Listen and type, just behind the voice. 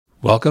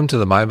Welcome to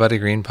the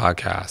MindBodyGreen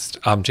podcast.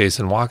 I'm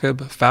Jason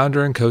Wakab,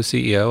 founder and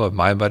co-CEO of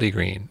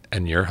MindBodyGreen,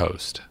 and your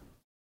host.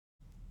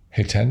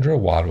 Hitendra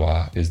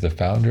Wadhwa is the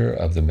founder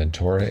of the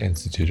Mentora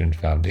Institute and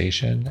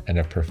Foundation and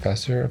a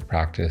professor of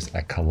practice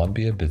at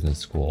Columbia Business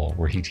School,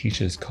 where he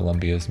teaches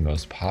Columbia's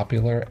most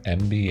popular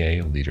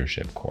MBA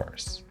leadership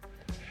course.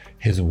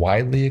 His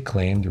widely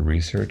acclaimed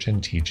research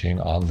and teaching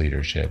on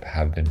leadership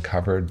have been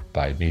covered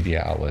by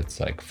media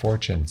outlets like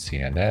Fortune,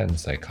 CNN,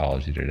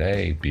 Psychology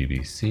Today,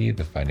 BBC,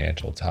 the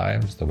Financial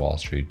Times, the Wall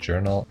Street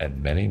Journal,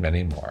 and many,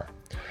 many more.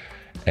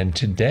 And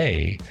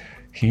today,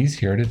 he's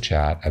here to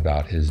chat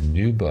about his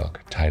new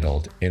book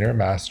titled Inner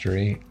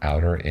Mastery,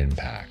 Outer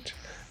Impact: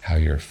 How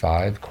Your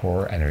 5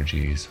 Core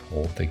Energies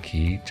Hold the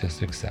Key to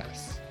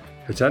Success.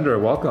 Hitendra,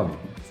 welcome.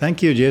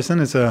 Thank you, Jason.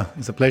 It's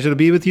a pleasure to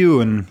be with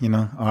you and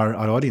our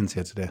audience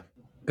here today.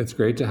 It's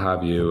great to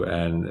have you,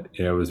 and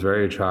I was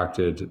very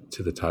attracted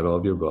to the title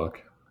of your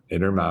book,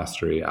 Inner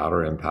Mastery,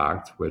 Outer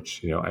Impact,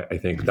 which I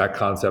think that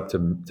concept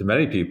to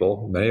many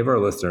people, many of our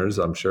listeners,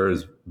 I'm sure,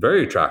 is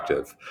very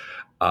attractive.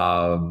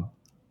 So,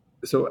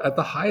 at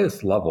the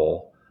highest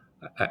level,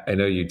 I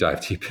know you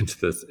dive deep into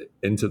this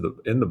in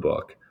the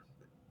book.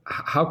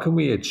 How can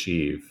we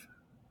achieve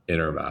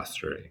inner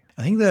mastery?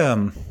 I think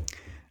the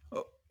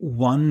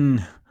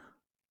one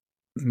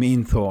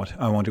main thought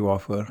I want to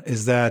offer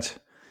is that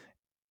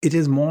it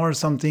is more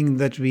something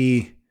that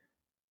we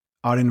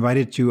are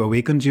invited to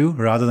awaken to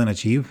rather than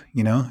achieve.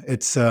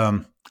 It's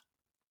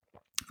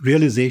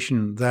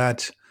realization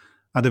that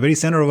at the very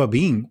center of our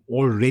being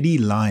already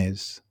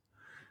lies,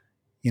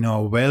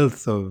 a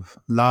wealth of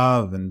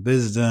love and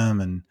wisdom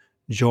and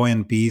joy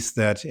and peace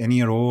that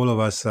any or all of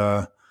us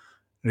are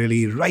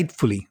really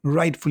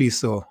rightfully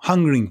so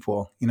hungering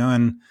for.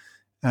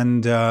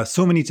 And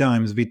so many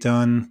times we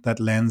turn that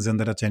lens and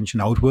that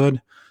attention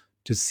outward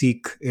to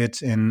seek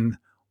it in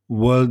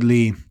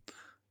worldly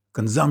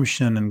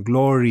consumption and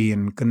glory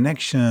and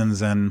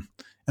connections and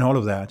all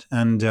of that.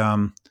 And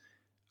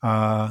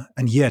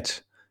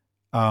yet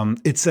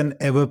it's an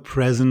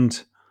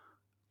ever-present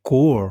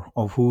core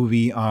of who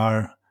we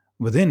are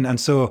within. And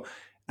so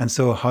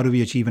how do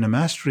we achieve inner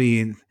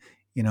mastery?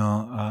 There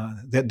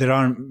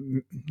are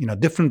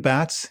different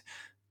paths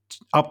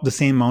up the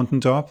same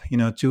mountaintop,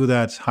 to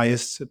that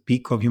highest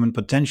peak of human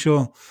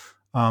potential.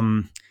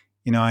 I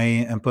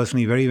am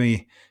personally very,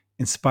 very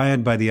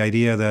inspired by the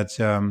idea that,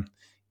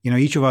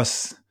 each of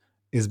us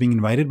is being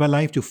invited by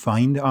life to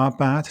find our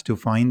path, to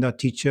find our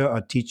teacher,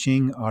 our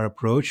teaching, our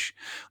approach,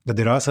 that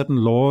there are certain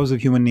laws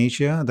of human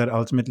nature that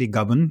ultimately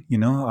govern,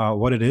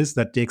 what it is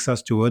that takes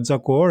us towards our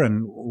core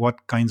and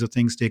what kinds of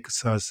things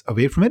takes us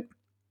away from it.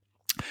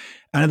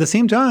 And at the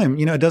same time,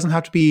 it doesn't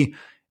have to be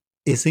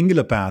a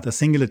singular path, a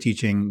singular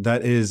teaching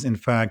that is in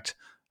fact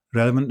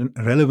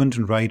relevant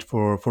and right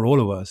for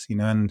all of us.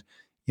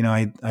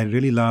 I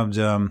really loved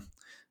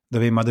the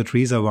way Mother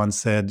Teresa once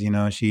said.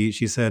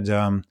 She said,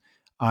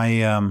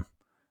 I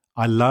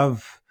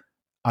love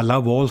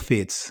all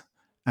faiths,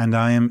 and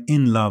I am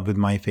in love with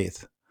my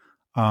faith.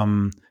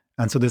 And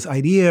so this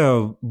idea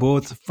of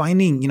both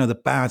finding the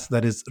path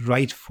that is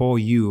right for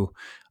you,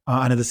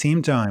 and at the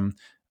same time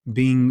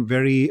being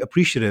very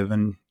appreciative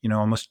and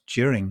almost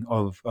cheering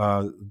of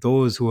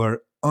those who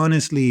are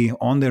earnestly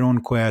on their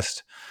own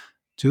quest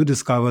to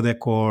discover their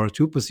core,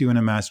 to pursue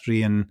inner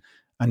mastery, and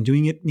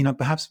doing it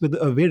perhaps with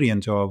a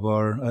variant of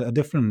or a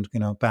different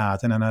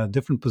path and in a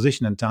different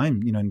position and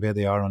time and where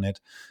they are on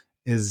it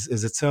is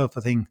itself,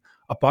 I think,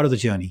 a part of the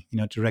journey,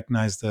 to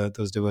recognize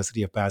those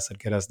diversity of paths that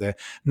get us there.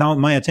 Now,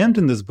 my attempt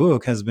in this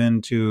book has been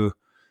to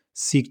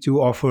seek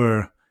to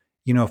offer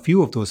a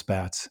few of those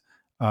paths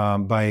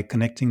by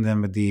connecting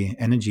them with the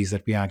energies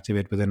that we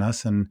activate within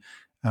us. And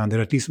there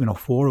are at least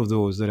 4 of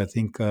those that I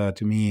think,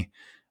 to me,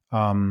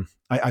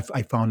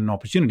 I found an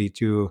opportunity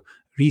to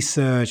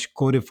research,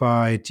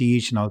 codify,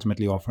 teach, and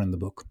ultimately offer in the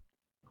book.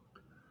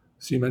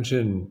 So you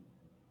mentioned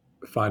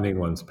finding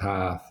one's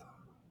path,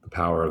 the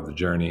power of the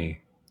journey.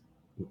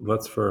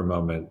 Let's for a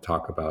moment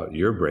talk about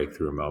your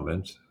breakthrough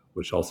moment,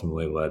 which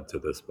ultimately led to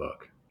this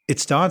book. It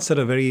starts at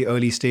a very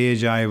early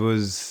stage. I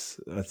was,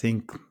 I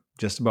think,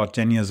 just about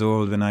 10 years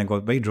old when I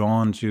got very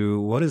drawn to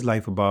what is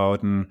life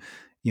about and,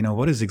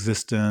 what is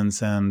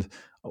existence and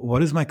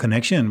what is my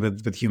connection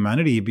with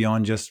humanity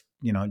beyond just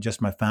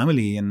my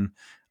family and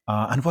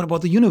what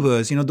about the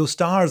universe? Those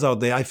stars out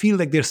there, I feel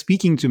like they're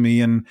speaking to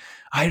me, and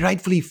I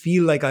rightfully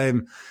feel like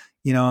I'm,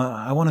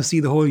 I want to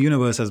see the whole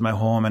universe as my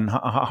home, and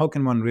how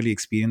can one really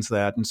experience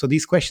that? And so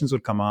these questions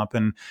would come up,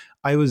 and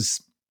I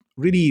was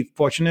really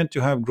fortunate to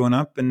have grown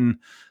up in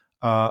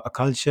a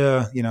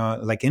culture,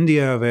 like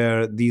India,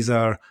 where these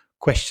are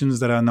questions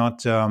that are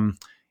not, in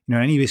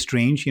any way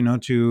strange,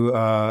 to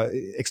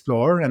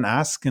explore and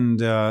ask and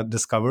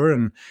discover.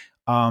 And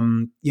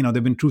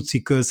there've been truth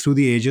seekers through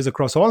the ages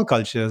across all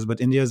cultures,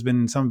 but India has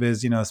been in some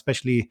ways,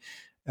 especially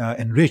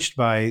enriched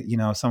by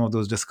some of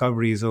those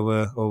discoveries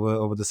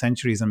over the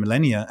centuries and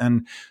millennia.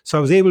 And so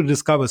I was able to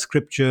discover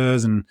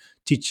scriptures and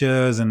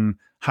teachers and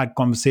had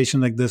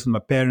conversation like this with my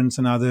parents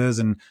and others,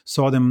 and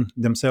saw them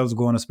themselves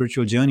go on a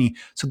spiritual journey.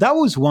 So that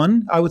was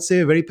one, I would say,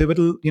 a very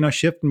pivotal,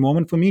 shift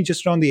moment for me,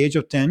 just around the age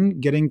of 10,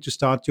 getting to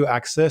start to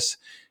access,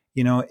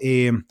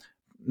 a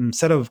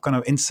set of kind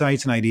of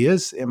insights and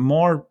ideas,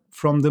 more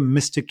from the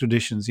mystic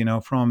traditions,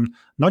 from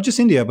not just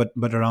India,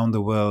 but around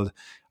the world.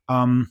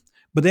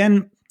 But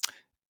then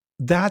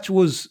that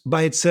was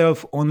by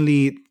itself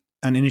only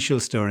an initial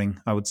stirring,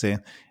 I would say.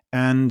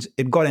 And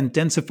it got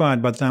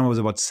intensified by the time I was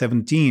about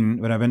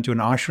 17, when I went to an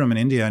ashram in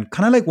India and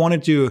kind of like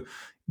wanted to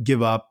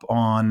give up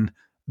on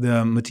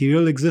the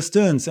material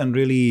existence and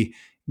really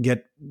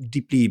get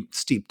deeply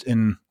steeped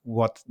in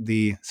what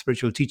the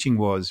spiritual teaching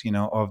was,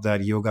 of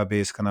that yoga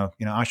based kind of,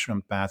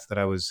 ashram path that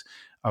I was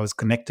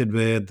connected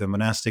with, the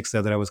monastics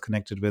there that I was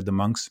connected with, the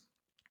monks.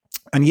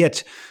 And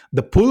yet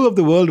the pull of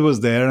the world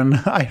was there, and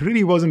I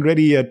really wasn't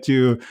ready yet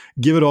to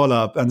give it all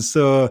up. And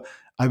so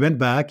I went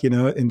back,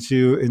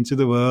 into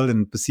the world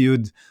and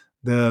pursued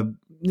the,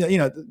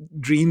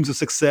 dreams of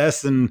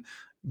success and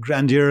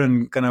grandeur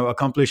and kind of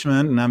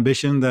accomplishment and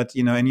ambition that,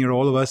 any or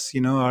all of us,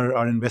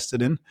 are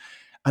invested in.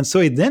 And so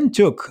it then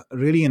took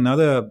really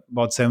another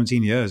about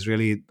 17 years.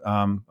 Really,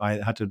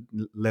 I had to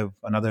live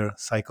another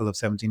cycle of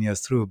 17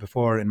 years through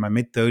before, in my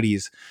mid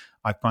 30s,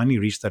 I finally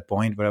reached that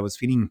point where I was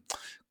feeling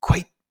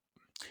quite,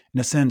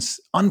 in a sense,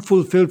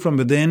 unfulfilled from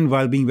within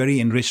while being very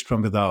enriched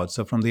from without.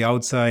 So from the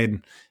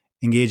outside,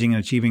 engaging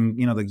and achieving,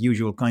 the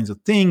usual kinds of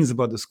things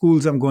about the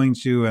schools I'm going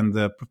to and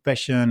the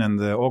profession and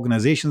the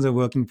organizations I'm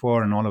working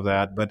for and all of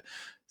that. But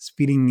it's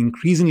feeling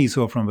increasingly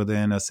so from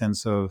within, a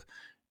sense of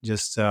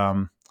just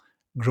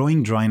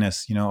growing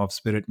dryness, of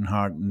spirit and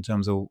heart, in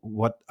terms of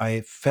what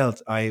I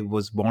felt I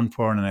was born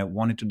for and I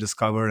wanted to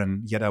discover,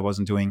 and yet I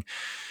wasn't doing.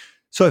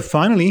 So I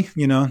finally,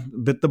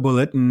 bit the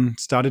bullet and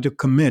started to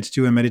commit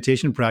to a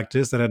meditation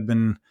practice that had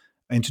been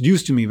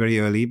introduced to me very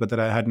early, but that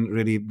I hadn't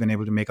really been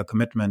able to make a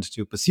commitment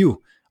to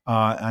pursue.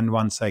 And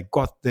once I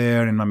got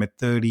there in my mid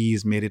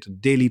 30s, made it a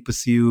daily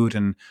pursuit,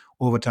 and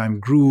over time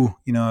grew,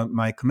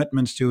 my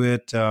commitment to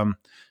it.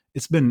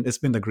 It's been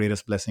the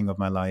greatest blessing of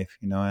my life,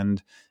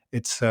 and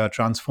it's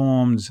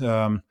transformed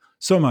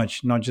so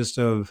much, not just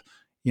of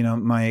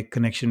my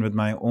connection with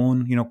my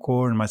own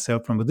core and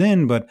myself from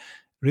within, but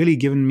really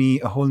given me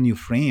a whole new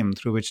frame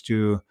through which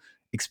to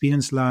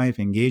experience life,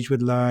 engage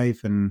with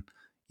life, and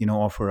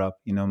offer up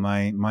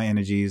my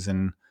energies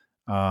and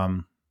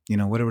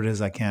whatever it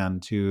is I can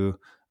to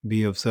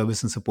be of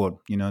service and support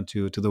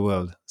to the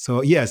world.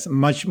 So yes,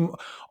 much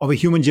of a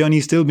human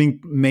journey still being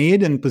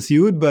made and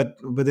pursued, but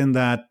within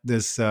that,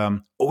 this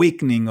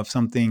awakening of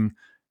something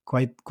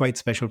quite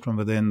special from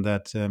within,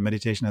 that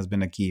meditation has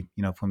been a key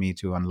for me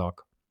to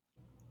unlock.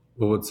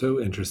 Well, what's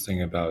so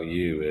interesting about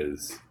you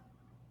is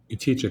you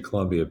teach at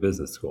Columbia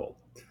Business School,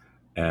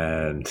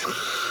 and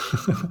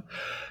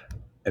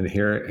and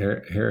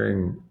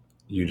hearing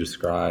you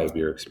describe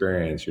your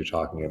experience, you're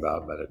talking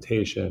about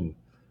meditation.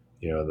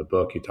 In the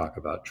book, you talk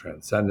about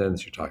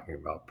transcendence. You're talking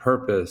about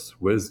purpose,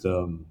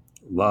 wisdom,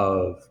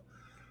 love,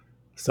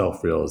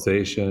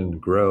 self-realization,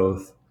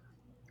 growth.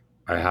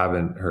 I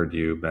haven't heard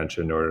you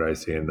mention, nor did I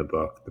see in the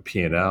book, the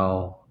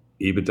P&L,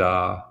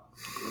 EBITDA,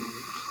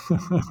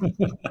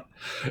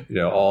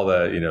 all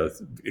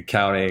the,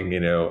 accounting,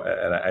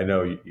 and I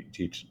know you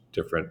teach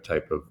different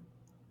type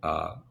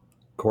of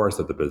course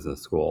at the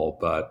business school,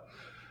 but,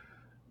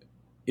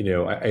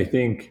 I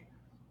think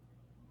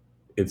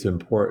it's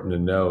important to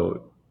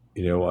note,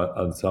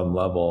 on some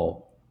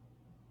level,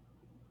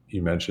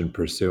 you mentioned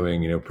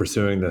pursuing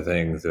the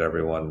things that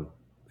everyone,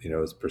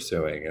 is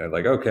pursuing. And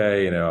like,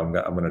 okay, I'm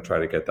going to try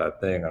to get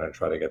that thing. I'm going to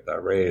try to get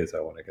that raise.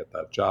 I want to get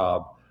that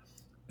job.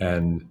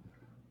 And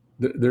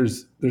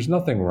there's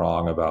nothing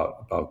wrong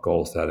about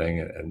goal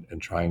setting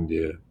and trying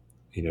to,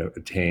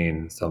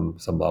 attain some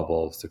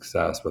level of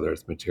success, whether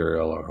it's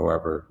material or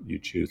however you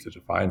choose to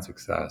define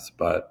success.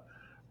 But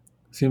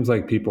it seems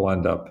like people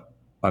end up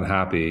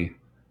unhappy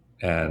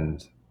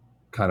and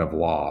kind of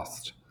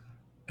lost.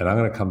 And I'm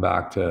going to come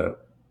back to,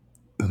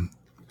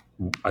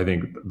 I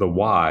think, the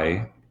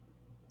why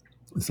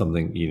is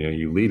something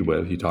you lead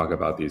with. You talk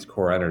about these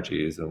core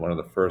energies, and one of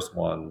the first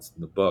ones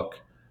in the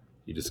book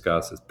you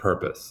discuss is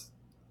purpose.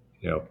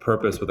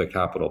 Purpose with a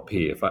capital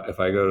P. If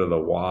I go to the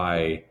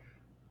why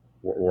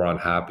we're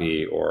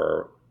unhappy,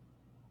 or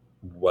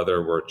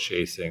whether we're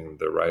chasing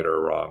the right or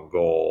wrong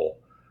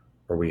goal,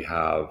 or we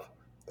have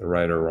the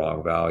right or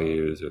wrong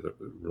values or the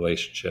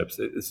relationships,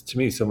 it's, to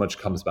me, so much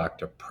comes back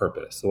to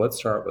purpose. So let's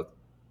start with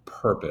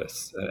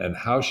purpose, and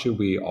how should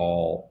we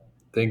all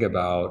think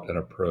about and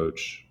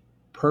approach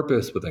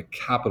purpose with a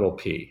capital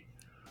P?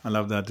 I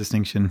love that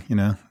distinction,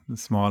 the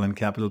small and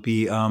capital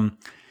P.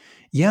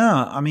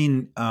 Yeah, I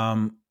mean,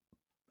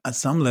 at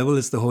some level,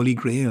 it's the holy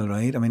grail,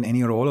 right? I mean,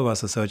 any or all of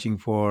us are searching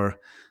for,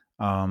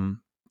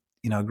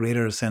 a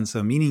greater sense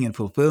of meaning and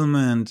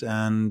fulfillment,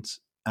 and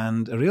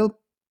a real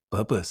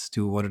purpose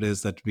to what it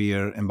is that we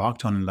are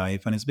embarked on in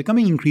life. And it's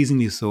becoming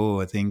increasingly so,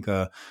 I think,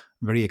 a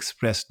very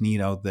expressed need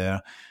out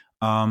there.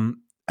 And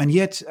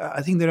yet,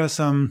 I think there are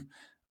some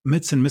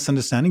myths and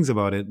misunderstandings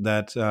about it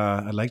that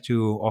I'd like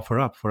to offer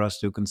up for us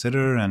to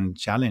consider and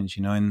challenge,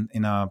 in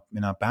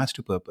our path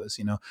to purpose.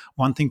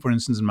 One thing, for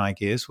instance, in my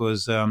case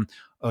was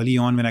early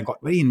on when I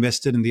got very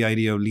invested in the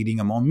idea of leading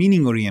a more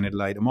meaning-oriented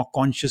life, a more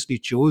consciously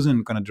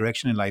chosen kind of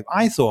direction in life.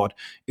 I thought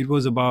it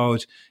was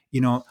about,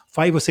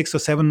 five or six or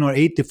seven or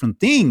eight different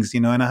things,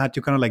 and I had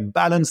to kind of like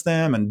balance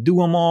them and do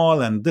them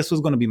all. And this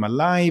was going to be my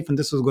life and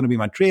this was going to be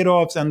my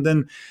trade-offs. And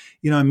then,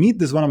 I meet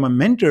this one of my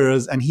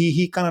mentors and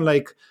he kind of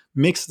like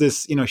makes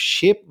this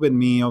shape with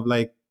me of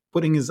like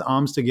putting his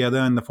arms together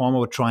in the form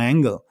of a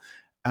triangle,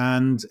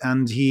 and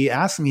he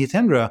asked me,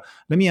 Hitendra,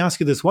 let me ask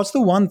you this: what's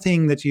the one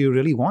thing that you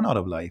really want out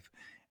of life?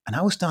 And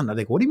I was stunned. I'm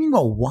like, what do you mean by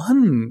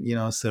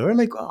one, sir?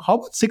 Like, how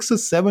about six or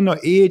seven or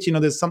eight?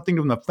 There's something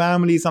to do with my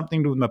family,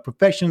 something to do with my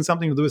profession,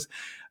 something to do with.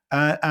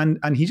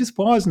 And he just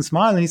paused and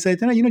smiled and he said,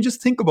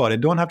 just think about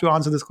it. Don't have to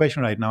answer this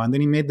question right now. And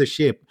then he made the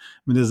shape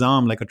with his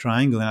arm like a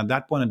triangle. And at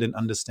that point, I didn't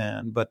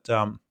understand. But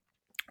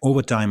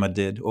over time I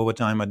did.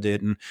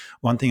 And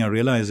one thing I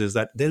realized is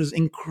that there is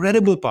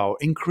incredible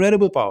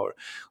power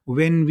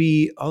when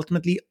we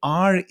ultimately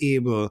are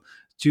able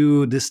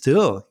to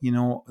distill,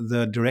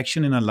 the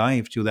direction in our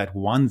life to that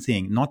one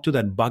thing, not to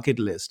that bucket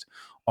list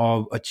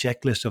of a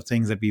checklist of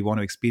things that we want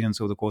to experience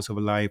over the course of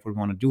a life or we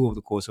want to do over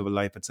the course of a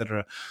life,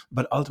 etc.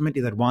 But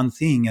ultimately that one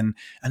thing. And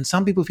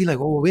some people feel like,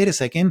 oh, wait a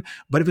second,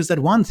 but if it's that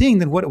one thing,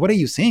 then what are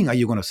you saying? Are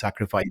you going to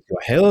sacrifice your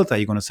health? Are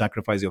you going to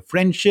sacrifice your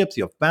friendships,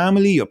 your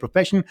family, your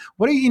profession?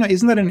 What are you,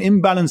 isn't that an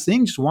imbalanced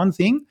thing? Just one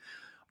thing?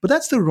 But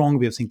that's the wrong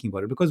way of thinking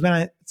about it. Because when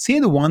I say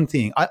the one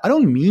thing, I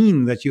don't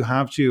mean that you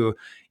have to,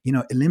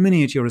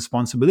 eliminate your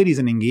responsibilities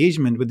and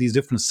engagement with these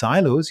different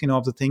silos,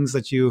 of the things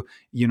that you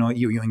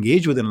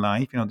engage with in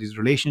life, these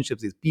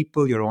relationships, these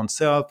people, your own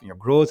self, your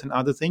growth and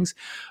other things.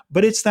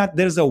 But it's that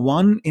there's a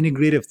one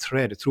integrative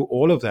thread through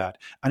all of that.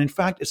 And in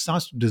fact, it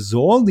starts to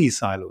dissolve these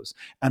silos.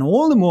 And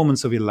all the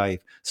moments of your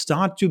life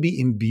start to be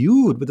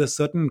imbued with a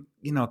certain,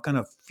 kind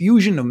of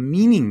fusion of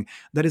meaning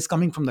that is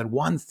coming from that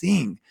one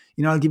thing.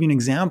 I'll give you an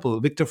example.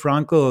 Viktor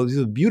Frankl, he's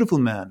a beautiful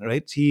man,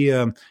 right? He,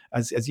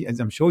 as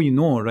I'm sure you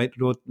know, right,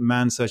 wrote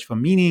Man's Search for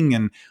Meaning,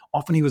 and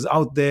often he was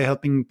out there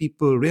helping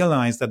people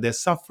realize that their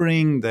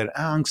suffering, their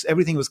angst,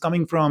 everything was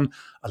coming from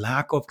a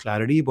lack of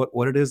clarity about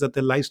what it is that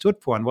their life stood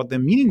for and what their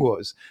meaning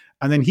was.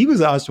 And then he was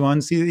asked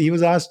once, he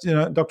was asked,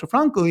 Dr.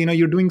 Frankl,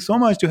 you're doing so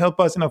much to help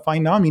us,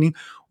 find our meaning.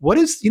 What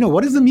is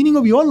the meaning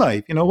of your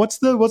life? What's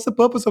the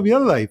purpose of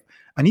your life?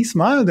 And he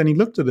smiled and he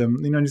looked at him,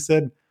 and he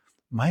said,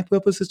 my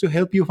purpose is to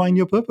help you find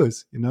your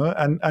purpose,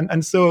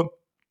 and so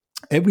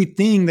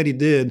everything that he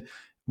did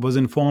was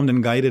informed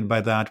and guided by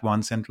that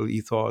one central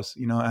ethos,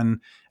 and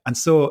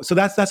so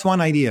that's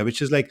one idea,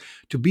 which is like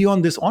to be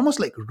on this almost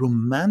like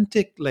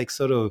romantic, like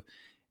sort of,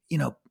 you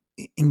know,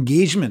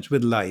 engagement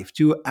with life,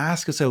 to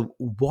ask yourself,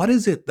 what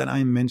is it that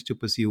I'm meant to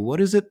pursue? What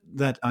is it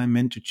that I'm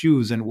meant to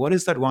choose? And what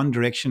is that one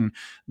direction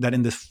that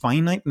in this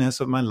finiteness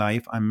of my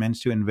life, I'm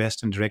meant to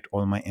invest and direct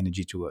all my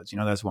energy towards?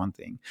 That's one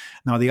thing.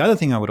 Now, the other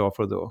thing I would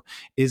offer, though,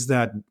 is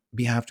that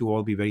we have to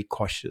all be very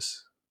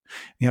cautious.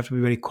 We have to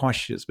be very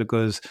cautious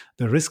because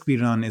the risk we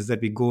run is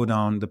that we go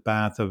down the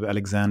path of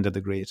Alexander the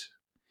Great.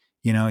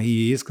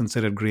 He is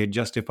considered great,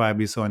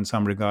 justifiably so in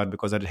some regard,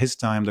 because at his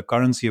time, the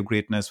currency of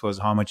greatness was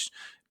how much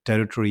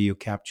territory you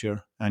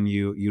capture and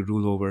you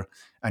rule over.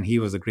 And he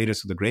was the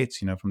greatest of the greats,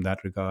 from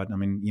that regard. I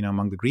mean,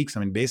 among the Greeks,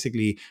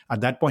 basically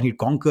at that point, he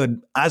conquered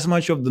as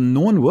much of the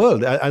known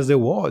world as there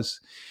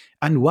was.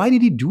 And why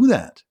did he do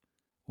that?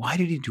 Why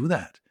did he do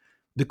that?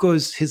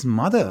 Because his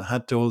mother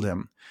had told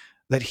him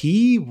that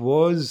he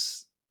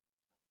was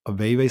a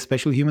very, very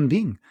special human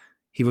being.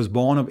 He was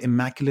born of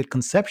immaculate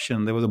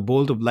conception. There was a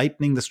bolt of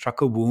lightning that struck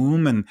a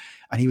womb, and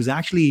he was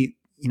actually,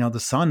 the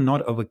son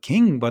not of a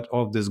king, but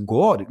of this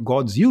God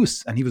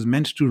Zeus, and he was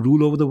meant to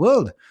rule over the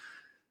world.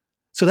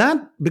 So that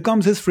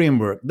becomes his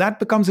framework. That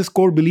becomes his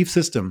core belief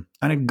system,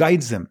 and it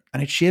guides him,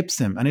 and it shapes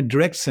him, and it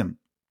directs him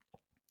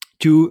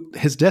to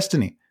his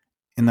destiny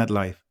in that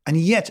life. And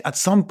yet, at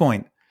some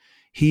point,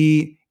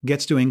 he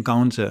gets to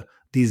encounter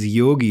these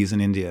yogis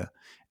in India,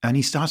 and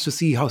he starts to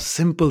see how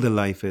simple their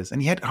life is,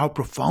 and yet how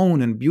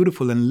profound and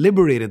beautiful and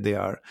liberated they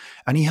are.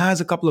 And he has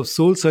a couple of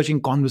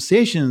soul-searching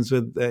conversations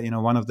with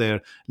one of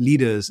their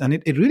leaders, and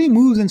it really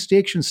moves and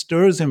stakes and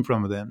stirs him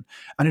from within.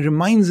 And it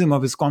reminds him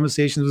of his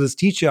conversations with his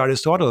teacher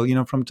Aristotle,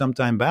 from some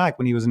time back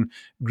when he was in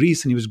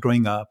Greece and he was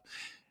growing up.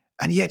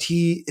 And yet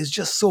he is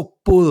just so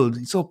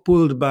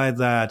pulled by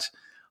that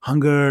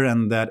hunger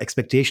and that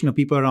expectation of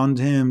people around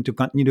him to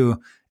continue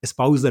to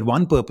espouse that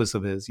one purpose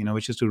of his,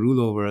 which is to rule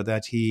over,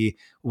 that he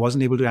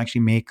wasn't able to actually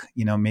make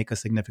a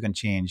significant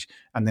change.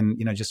 And then,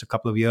 just a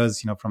couple of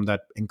years, from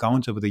that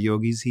encounter with the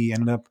yogis, he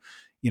ended up,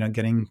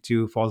 getting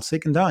to fall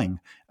sick and dying.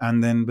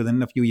 And then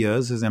within a few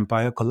years, his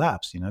empire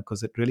collapsed,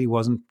 because it really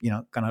wasn't,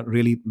 kind of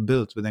really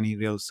built with any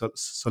real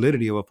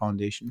solidity of a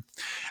foundation.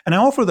 And I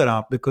offer that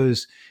up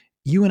because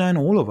you and I and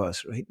all of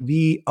us, right,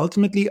 we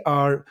ultimately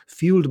are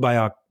fueled by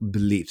our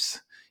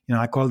beliefs.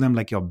 I call them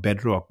like your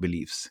bedrock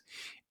beliefs.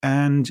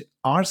 And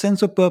our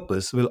sense of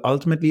purpose will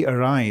ultimately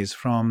arise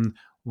from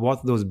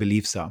what those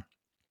beliefs are.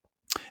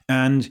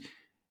 And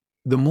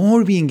the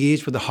more we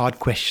engage with the hard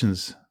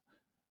questions,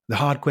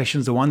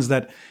 the ones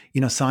that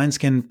science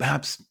can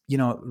perhaps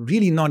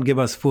really not give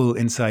us full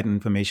insight and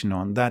information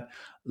on, that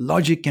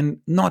logic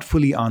can not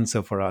fully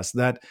answer for us,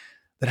 that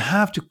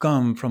have to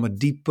come from a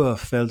deeper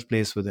felt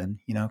place within.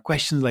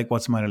 Questions like,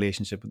 what's my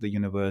relationship with the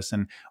universe,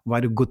 and why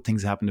do good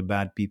things happen to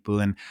bad people,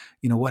 and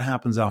what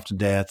happens after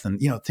death, and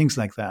things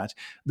like that.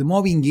 The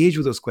more we engage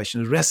with those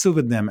questions, wrestle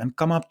with them, and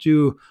come up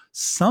to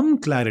some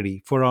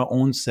clarity for our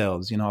own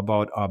selves,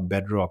 about our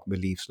bedrock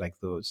beliefs like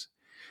those,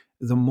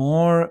 the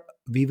more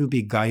we will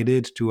be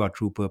guided to our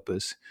true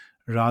purpose,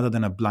 rather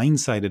than a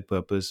blindsided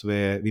purpose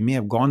where we may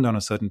have gone down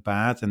a certain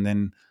path and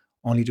then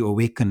only to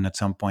awaken at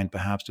some point,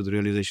 perhaps, to the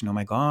realization, oh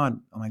my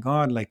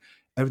God, like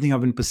everything I've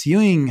been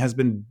pursuing has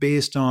been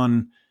based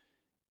on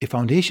a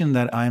foundation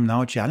that I am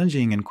now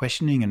challenging and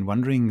questioning and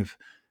wondering if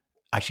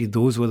actually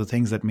those were the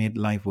things that made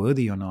life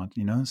worthy or not.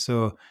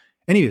 So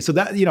anyway, so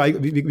that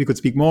we could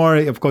speak more.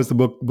 Of course, the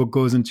book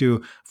goes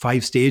into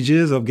 5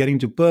 stages of getting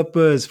to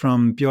purpose,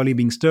 from purely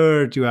being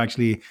stirred to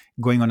actually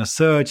going on a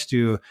search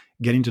to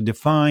getting to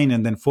define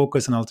and then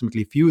focus and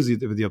ultimately fuse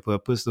it with your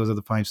purpose. Those are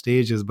the 5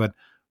 stages. But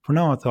for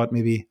now, I thought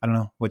maybe, I don't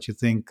know what you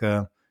think.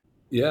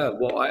 Yeah,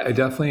 well, I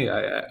definitely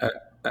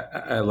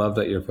I love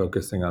that you're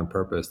focusing on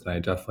purpose, and I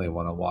definitely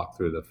want to walk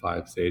through the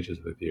 5 stages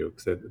with you,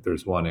 because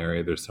there's one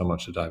area. There's so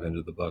much to dive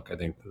into the book. I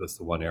think that's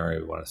the one area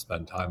we want to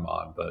spend time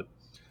on. But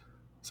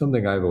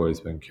something I've always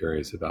been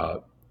curious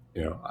about,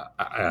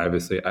 I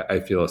obviously I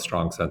feel a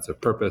strong sense of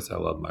purpose. I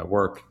love my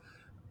work.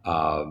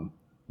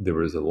 There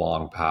was a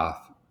long path,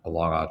 a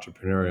long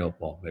entrepreneurial,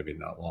 well, maybe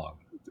not long,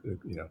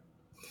 you know,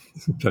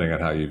 depending on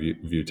how you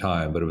view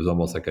time, but it was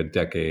almost like a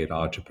decade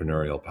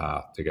entrepreneurial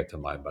path to get to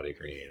Mind Body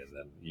Green. And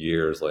then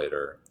years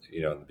later,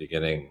 in the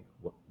beginning,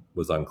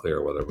 was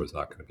unclear whether it was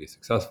not going to be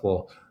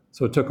successful.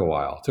 So it took a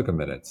while, it took a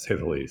minute, to say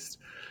the least.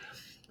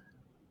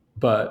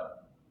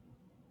 But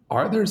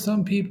are there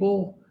some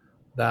people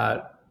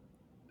that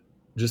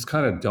just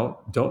kind of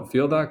don't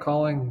feel that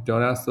calling,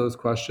 don't ask those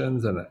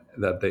questions, and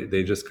that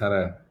they just kind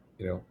of,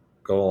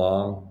 go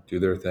along, do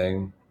their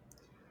thing,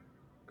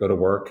 go to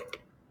work,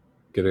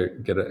 get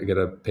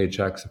a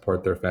paycheck,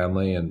 support their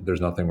family, and there's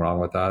nothing wrong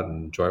with that,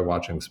 and enjoy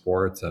watching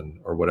sports and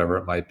or whatever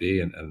it might be,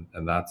 and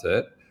that's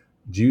it?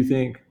 Do you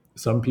think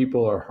some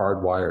people are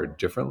hardwired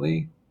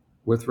differently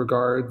with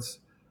regards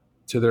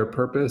to their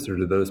purpose, or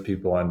do those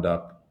people end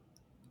up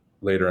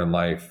later in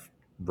life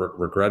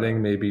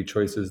regretting maybe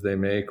choices they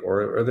make,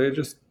 or are they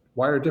just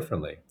wired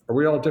differently? Are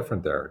we all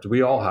different there? Do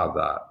we all have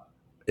that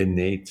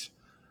innate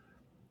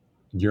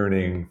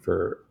yearning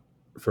for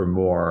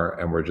more,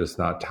 and we're just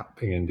not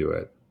tapping into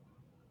it?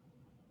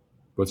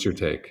 What's your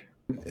take?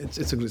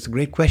 It's a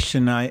great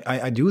question.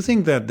 I do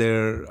think that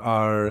there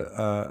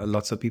are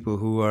lots of people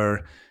who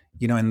are,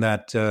 in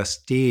that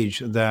stage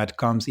that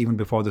comes even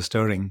before the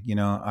stirring.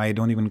 I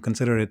don't even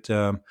consider it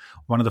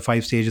one of the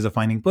 5 stages of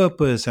finding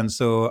purpose. And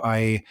so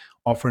I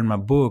offer in my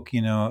book,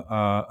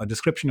 a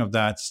description of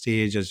that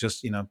stage as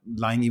just,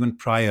 lying even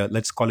prior.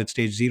 Let's call it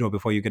stage 0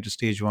 before you get to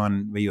stage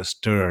 1, where you're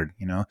stirred.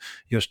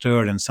 You're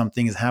stirred and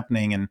something is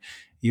happening, and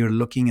you're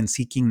looking and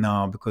seeking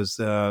now because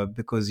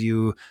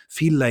you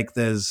feel like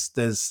there's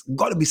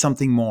got to be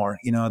something more,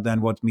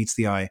 than what meets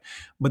the eye.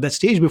 But that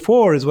stage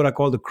before is what I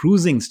call the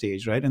cruising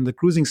stage, right? And the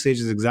cruising stage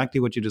is exactly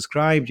what you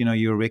described.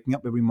 You're waking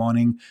up every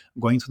morning,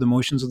 going through the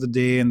motions of the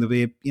day and the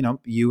way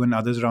you and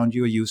others around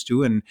you are used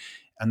to, and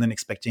then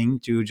expecting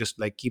to just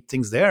like keep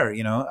things there,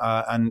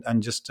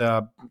 and just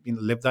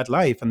live that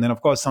life. And then of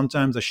course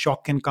sometimes a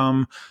shock can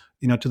come,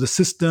 to the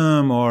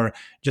system, or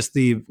just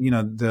the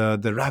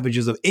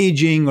ravages of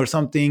aging or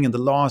something, and the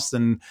loss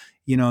and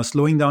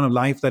slowing down of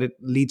life that it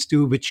leads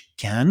to, which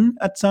can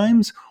at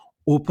times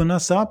open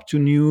us up to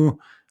new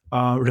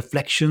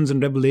reflections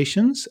and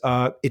revelations.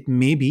 It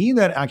may be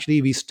that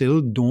actually we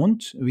still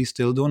don't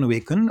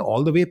awaken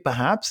all the way,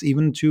 perhaps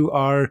even to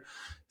our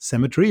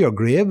cemetery or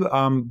grave.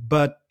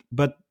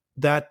 But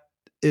that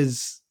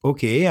is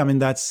okay. I mean,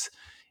 that's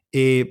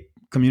a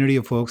community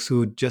of folks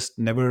who just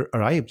never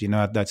arrived,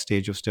 at that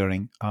stage of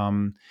stirring.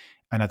 And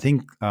I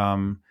think,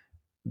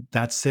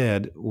 that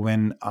said,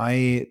 when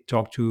I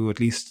talk to at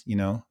least,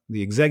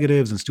 the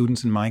executives and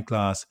students in my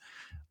class,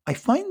 I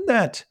find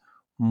that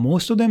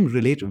most of them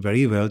relate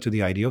very well to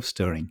the idea of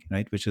stirring,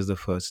 right? Which is the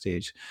first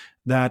stage.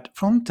 That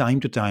from time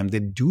to time, they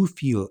do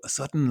feel a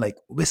certain like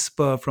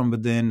whisper from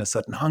within, a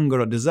certain hunger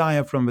or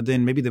desire from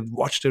within. Maybe they've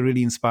watched a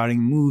really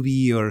inspiring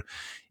movie, or,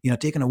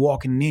 taken a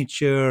walk in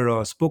nature,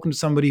 or spoken to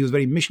somebody who's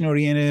very mission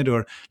oriented,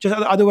 or just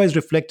otherwise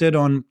reflected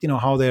on,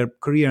 how their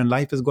career and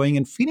life is going,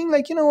 and feeling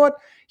like, what,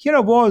 here I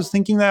was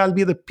thinking that I'll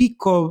be at the peak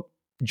of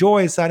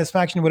joy,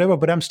 satisfaction, whatever,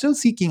 but I'm still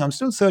seeking, I'm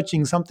still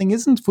searching, something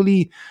isn't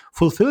fully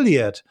fulfilled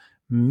yet.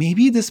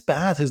 Maybe this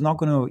path is not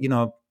going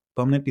to,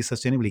 permanently,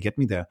 sustainably get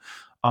me there.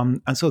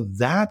 And so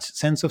that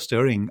sense of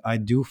stirring, I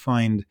do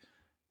find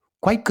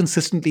quite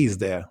consistently is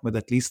there with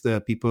at least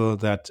the people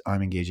that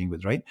I'm engaging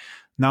with, right?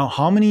 Now,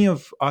 how many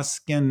of us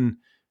can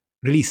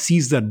really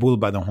seize that bull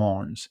by the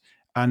horns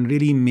and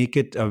really make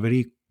it a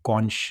very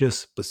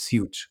conscious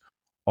pursuit?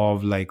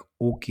 of like,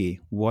 okay,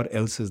 what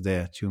else is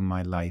there to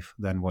my life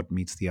than what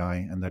meets the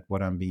eye, and that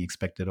what I'm being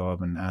expected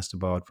of and asked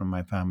about from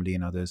my family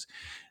and others.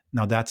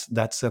 Now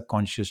that's a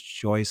conscious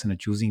choice and a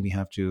choosing we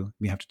have to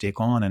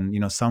take on.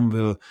 And some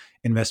will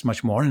invest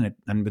much more in it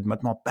and with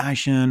much more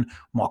passion,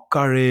 more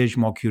courage,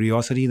 more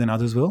curiosity than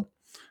others will.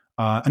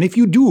 And if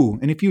you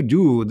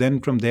do,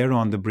 then from there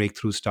on the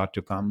breakthroughs start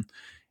to come.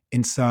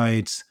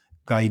 Insights,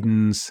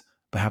 guidance,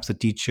 perhaps a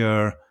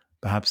teacher,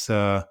 perhaps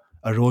a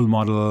role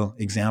model,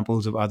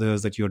 examples of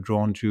others that you're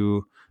drawn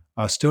to,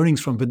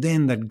 stirrings from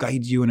within that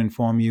guide you and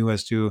inform you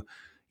as to,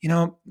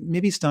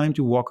 maybe it's time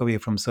to walk away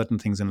from certain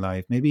things in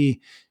life.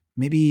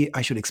 Maybe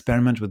I should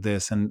experiment with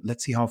this and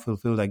let's see how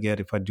fulfilled I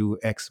get if I do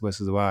X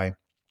versus Y.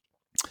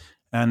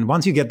 And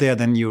once you get there,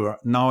 then you're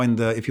now in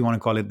the, if you want to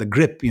call it the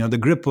grip, the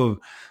grip of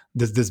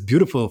this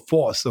beautiful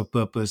force of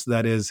purpose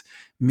that is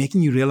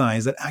making you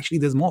realize that actually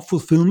there's more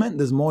fulfillment,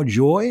 there's more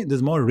joy,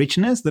 there's more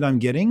richness that I'm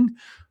getting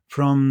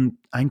from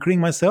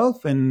anchoring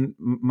myself and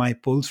my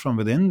pulse from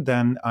within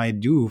than I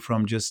do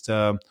from just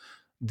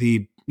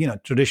the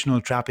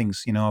traditional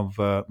trappings of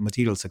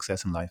material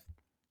success in life.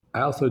 I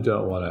also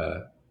don't want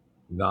to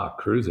not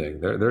cruising.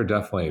 There are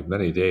definitely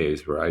many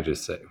days where I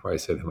say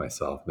to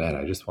myself, "Man,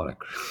 I just want to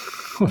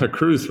want to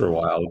cruise for a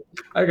while.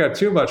 I got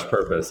too much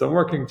purpose. I'm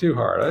working too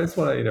hard. I just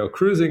want to,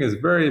 cruising is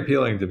very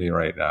appealing to me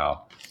right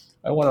now.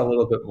 I want a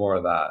little bit more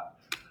of that."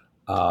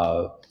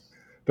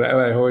 But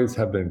I always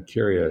have been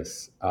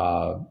curious,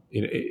 about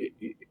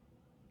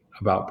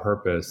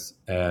purpose,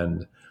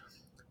 and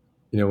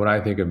when I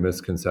think of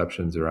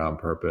misconceptions around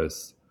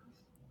purpose,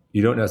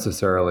 you don't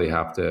necessarily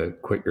have to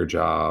quit your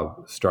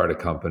job, start a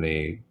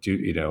company,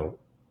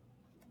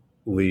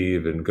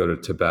 leave and go to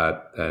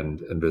Tibet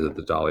and visit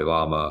the Dalai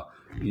Lama.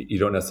 You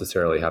don't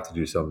necessarily have to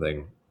do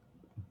something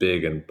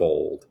big and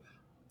bold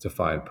to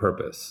find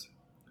purpose.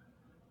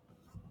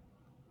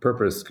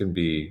 Purpose can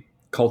be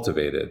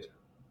cultivated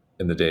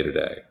in the day to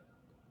day,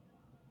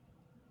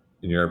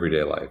 in your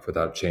everyday life,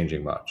 without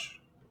changing much.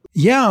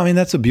 Yeah, I mean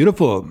it's a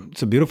beautiful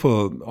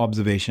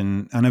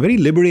observation and a very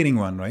liberating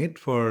one, right?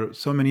 For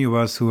so many of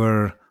us who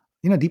are,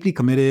 deeply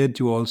committed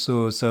to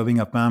also serving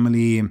our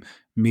family,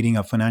 meeting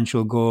our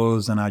financial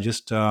goals, and are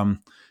just,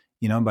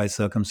 by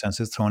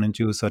circumstances thrown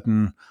into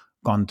certain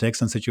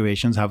contexts and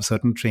situations, have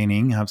certain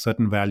training, have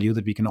certain value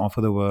that we can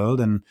offer the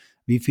world, and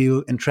we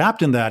feel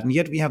entrapped in that, and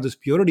yet we have this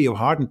purity of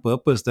heart and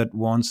purpose that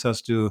wants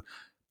us to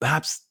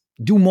perhaps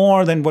do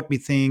more than what we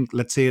think.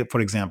 Let's say,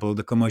 for example,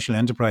 the commercial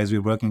enterprise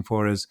we're working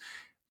for is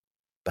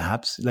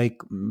perhaps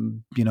like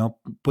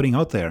putting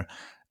out there.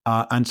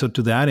 And so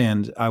to that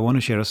end I want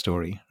to share a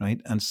story, right?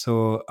 And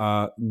so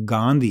um,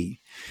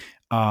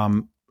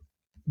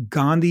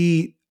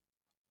 Gandhi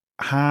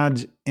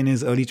had in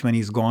his early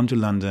 20s gone to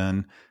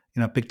London,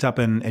 picked up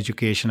an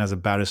education as a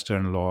barrister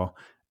in law,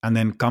 and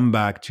then come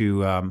back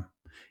to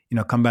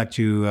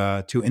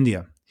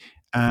India.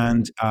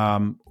 And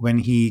when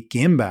he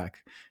came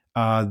back,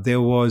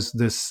 there was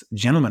this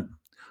gentleman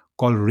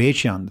called Ray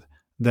Chand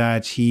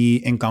that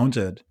he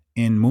encountered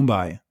in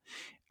Mumbai.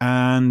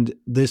 And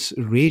this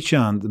Ray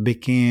Chand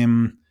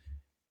became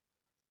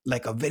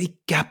like a very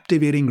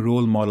captivating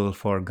role model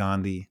for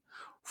Gandhi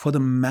for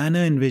the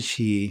manner in which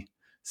he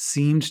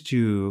seemed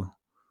to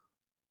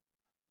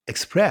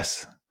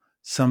express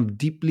some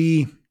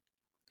deeply,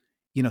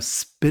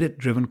 spirit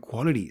driven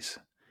qualities.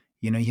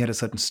 He had a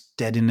certain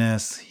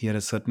steadiness, he had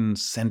a certain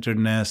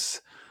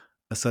centeredness,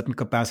 a certain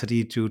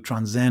capacity to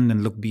transcend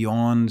and look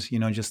beyond,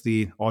 just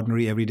the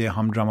ordinary everyday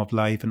humdrum of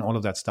life and all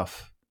of that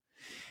stuff.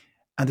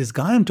 And this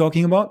guy I'm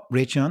talking about,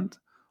 Ray Chand,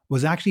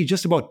 was actually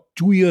just about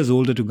 2 years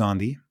older to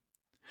Gandhi,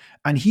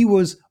 and he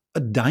was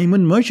a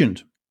diamond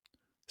merchant.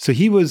 So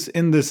he was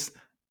in this,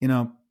 you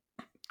know,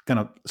 kind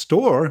of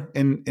store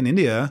in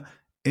India,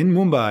 in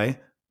Mumbai,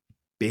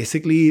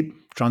 basically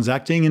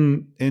transacting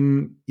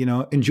in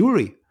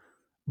jewelry.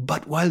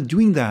 But while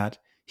doing that,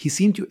 he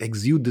seemed to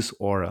exude this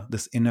aura,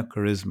 this inner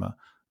charisma,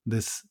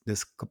 this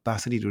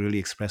capacity to really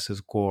express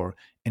his core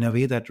in a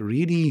way that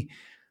really,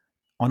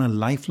 on a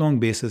lifelong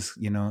basis,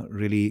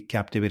 really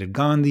captivated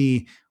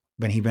Gandhi.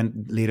 When he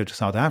went later to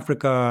South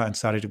Africa and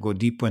started to go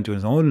deeper into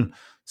his own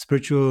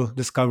spiritual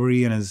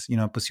discovery and his,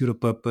 pursuit of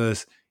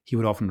purpose, he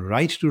would often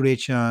write to Ray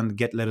Chand,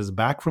 get letters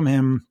back from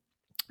him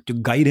to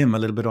guide him a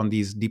little bit on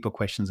these deeper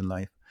questions in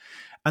life.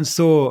 And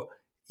so,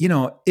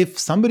 if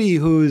somebody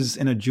who's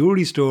in a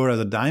jewelry store as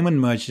a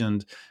diamond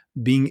merchant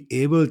being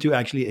able to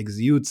actually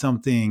exude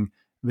something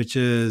which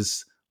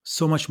is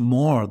so much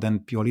more than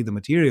purely the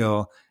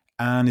material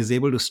and is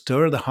able to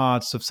stir the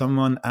hearts of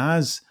someone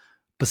as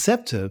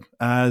perceptive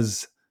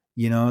as,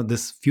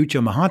 this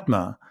future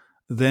Mahatma,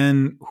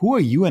 then who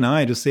are you and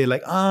I to say,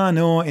 like,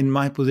 no, in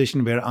my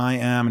position where I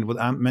am and what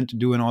I'm meant to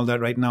do and all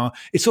that right now,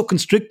 it's so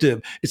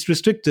constrictive, it's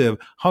restrictive.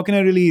 How can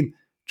I really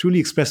truly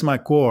express my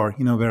core,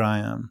 where I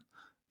am?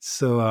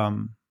 So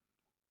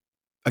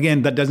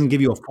again, that doesn't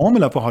give you a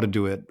formula for how to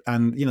do it.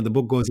 And the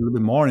book goes a little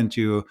bit more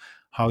into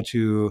how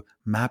to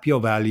map your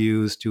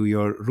values to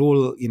your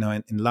role,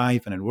 in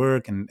life and in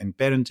work and in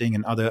parenting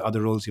and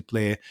other roles you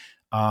play,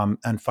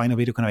 and find a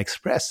way to kind of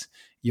express,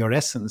 your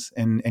essence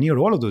in any or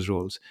all of those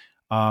roles.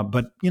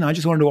 But I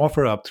just wanted to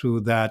offer up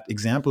through that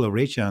example of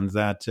Raychand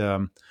that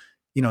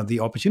the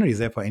opportunity is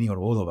there for any or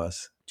all of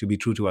us to be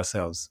true to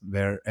ourselves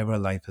wherever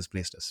life has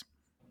placed us.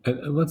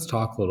 And let's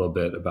talk a little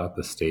bit about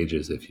the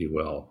stages, if you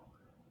will,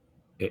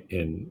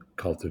 in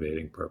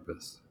cultivating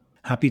purpose.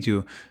 Happy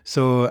to.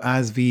 So,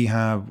 as we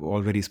have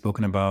already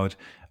spoken about,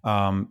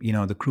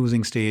 the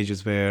cruising stage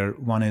is where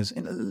one is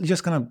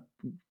just kind of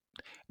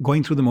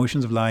going through the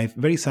motions of life,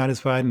 very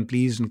satisfied and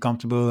pleased and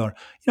comfortable, or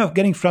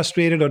getting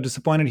frustrated or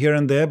disappointed here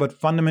and there, but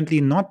fundamentally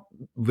not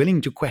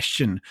willing to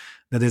question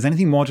that there's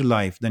anything more to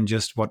life than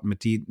just what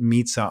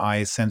meets our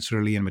eyes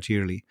sensorily and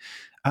materially.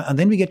 And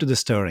then we get to the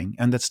stirring,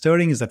 and that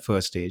stirring is that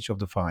first stage of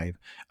the five.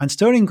 And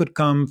stirring could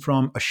come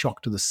from a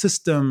shock to the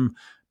system,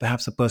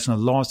 perhaps a personal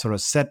loss or a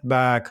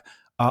setback,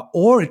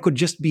 or it could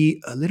just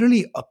be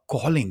literally a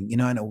calling,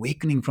 an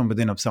awakening from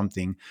within of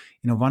something.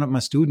 One of my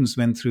students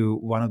went through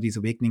one of these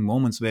awakening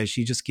moments where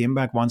she just came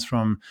back once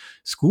from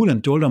school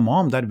and told her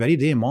mom that very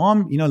day,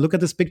 Mom, look at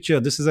this picture.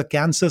 This is a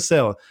cancer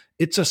cell.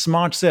 It's a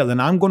smart cell, and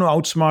I'm going to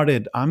outsmart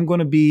it. I'm going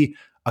to be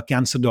a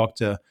cancer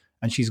doctor.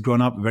 And she's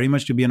grown up very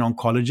much to be an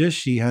oncologist.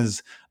 She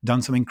has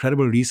done some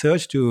incredible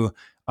research to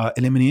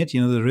eliminate,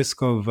 the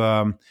risk of,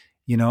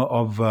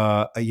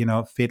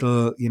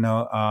 fatal,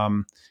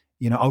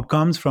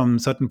 outcomes from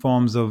certain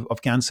forms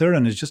of cancer,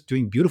 and is just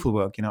doing beautiful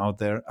work, out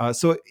there.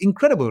 So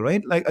incredible,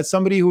 right? Like, as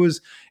somebody who was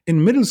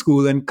in middle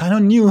school and kind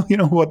of knew,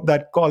 what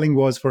that calling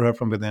was for her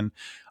from within.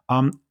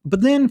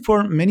 But then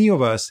for many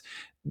of us,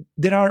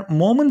 there are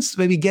moments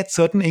where we get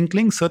certain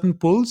inklings, certain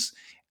pulls,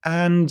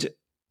 and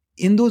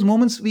in those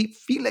moments, we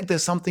feel like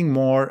there's something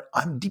more.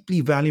 I'm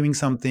deeply valuing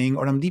something,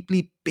 or I'm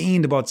deeply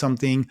pained about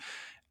something,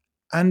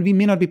 and we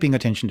may not be paying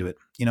attention to it.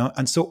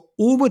 And so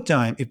over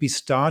time, if we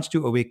start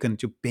to awaken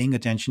to paying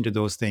attention to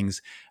those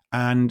things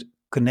and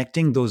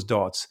connecting those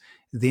dots,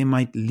 they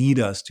might lead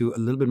us to a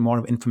little bit more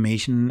of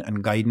information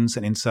and guidance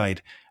and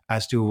insight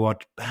as to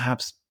what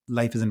perhaps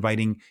life is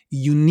inviting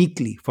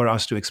uniquely for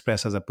us to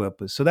express as a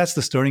purpose. So that's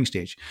the stirring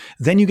stage.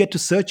 Then you get to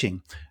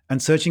searching,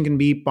 and searching can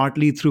be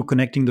partly through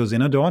connecting those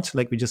inner dots,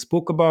 like we just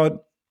spoke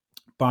about,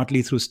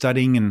 partly through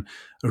studying and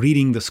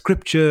reading the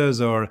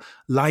scriptures or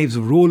lives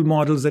of role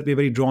models that we're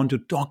very drawn to,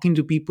 talking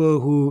to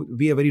people who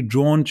we are very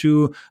drawn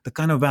to, the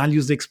kind of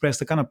values they express,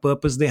 the kind of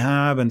purpose they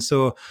have. And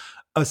so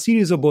a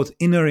series of both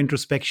inner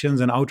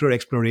introspections and outer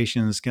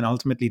explorations can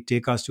ultimately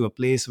take us to a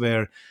place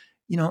where,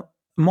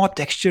 more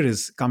texture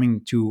is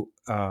coming to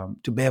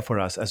bear for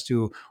us as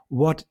to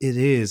what it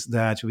is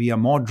that we are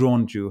more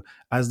drawn to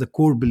as the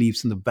core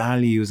beliefs and the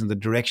values and the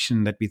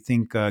direction that we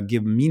think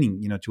give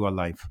meaning, to our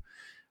life.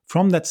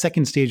 From that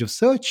second stage of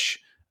search,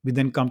 we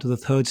then come to the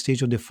third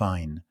stage of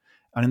define.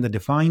 And in the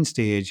define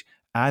stage,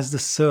 as the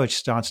search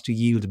starts to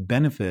yield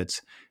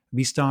benefits,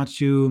 we start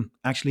to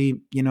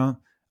actually,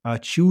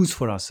 choose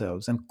for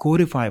ourselves and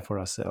codify for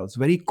ourselves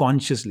very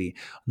consciously,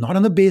 not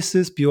on the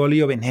basis purely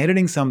of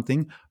inheriting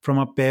something from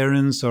our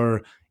parents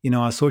or,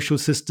 our social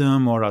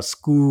system or our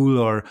school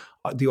or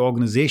the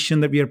organization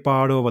that we are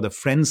part of or the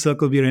friend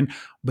circle we are in,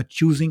 but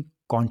choosing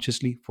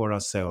consciously for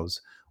ourselves.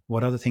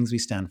 What are the things we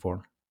stand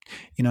for?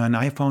 And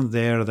I found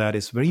there that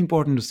it's very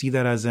important to see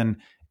that as an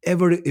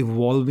ever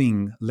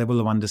evolving level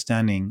of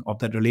understanding of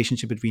that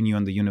relationship between you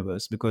and the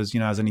universe. Because,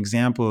 as an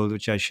example,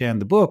 which I share in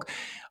the book,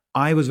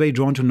 I was very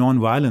drawn to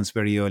nonviolence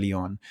very early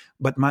on.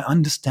 But my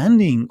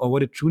understanding of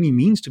what it truly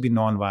means to be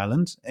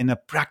nonviolent in a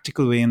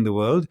practical way in the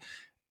world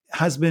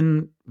has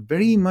been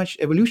very much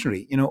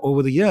evolutionary,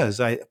 over the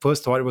years. I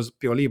first thought it was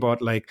purely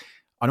about I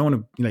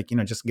don't want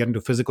to just get into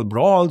physical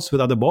brawls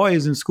with other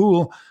boys in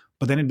school.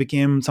 But then it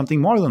became something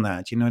more than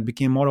that. It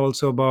became more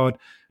also about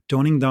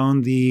toning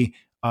down the,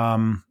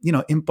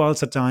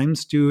 impulse at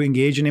times to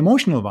engage in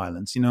emotional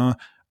violence,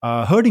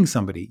 hurting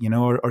somebody,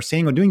 or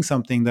saying or doing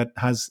something that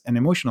has an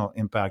emotional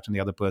impact on the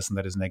other person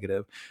that is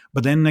negative.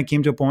 But then I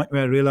came to a point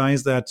where I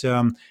realized that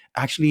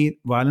actually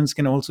violence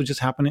can also just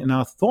happen in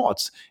our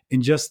thoughts,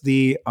 in just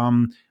the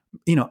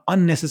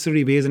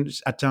unnecessary ways. And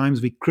at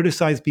times we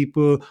criticize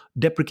people,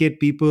 deprecate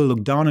people,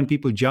 look down on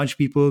people, judge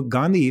people.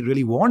 Gandhi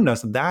really warned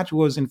us that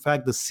was in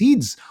fact the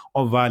seeds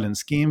of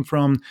violence came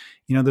from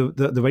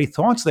the very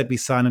thoughts that we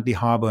silently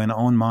harbor in our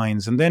own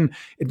minds. And then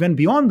it went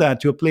beyond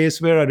that to a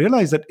place where I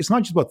realized that it's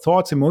not just about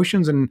thoughts,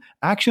 emotions, and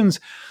actions.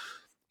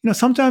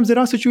 Sometimes there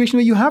are situations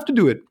where you have to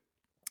do it.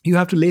 You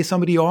have to lay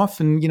somebody off,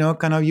 and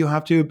you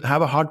have to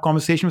have a hard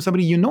conversation with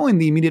somebody. In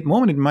the immediate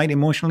moment it might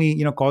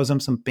emotionally cause them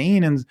some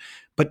pain,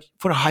 but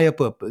for a higher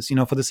purpose,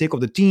 for the sake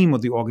of the team or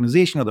the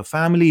organization or the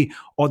family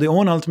or their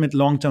own ultimate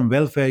long-term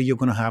welfare, you're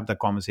going to have that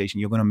conversation.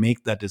 You're going to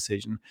make that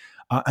decision.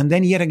 And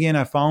then yet again,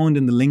 I found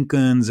in the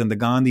Lincolns and the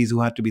Gandhis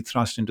who had to be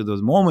thrust into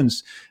those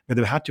moments where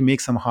they had to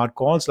make some hard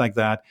calls like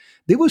that,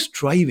 they were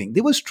striving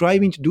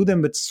to do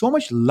them with so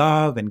much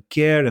love and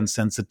care and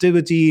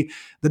sensitivity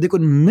that they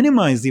could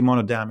minimize the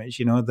amount of damage,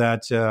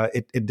 that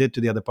it did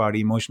to the other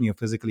party emotionally or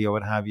physically or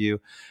what have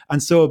you.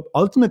 And so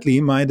ultimately,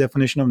 my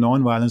definition of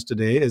nonviolence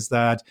today is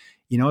that,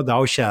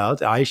 thou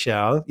shalt, I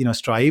shall,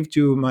 strive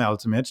to my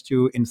ultimate,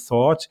 to in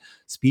thought,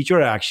 speech,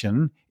 or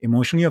action,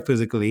 emotionally or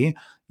physically,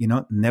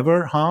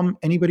 never harm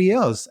anybody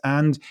else.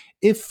 And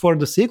if for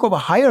the sake of a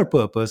higher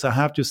purpose, I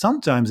have to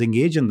sometimes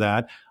engage in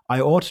that, I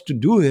ought to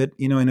do it,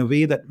 in a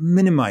way that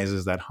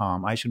minimizes that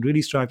harm. I should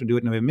really strive to do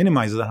it in a way that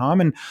minimizes that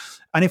harm. And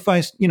if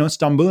I,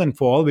 stumble and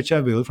fall, which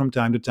I will from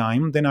time to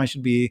time, then I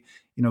should be,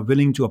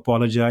 willing to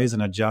apologize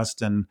and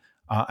adjust and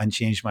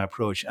change my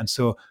approach. And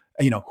so,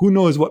 who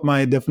knows what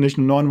my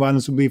definition of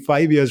nonviolence will be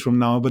 5 years from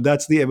now, but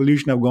that's the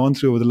evolution I've gone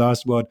through over the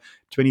last,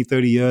 20,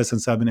 30 years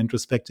since I've been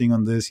introspecting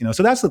on this.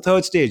 So that's the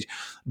third stage.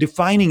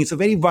 Defining, it's a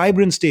very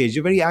vibrant stage,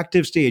 a very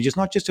active stage. It's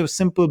not just a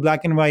simple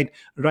black and white,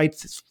 write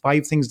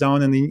 5 things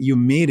down and then you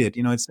made it.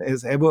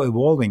 It's ever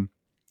evolving.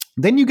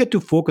 Then you get to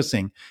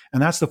focusing,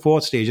 and that's the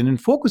fourth stage. And in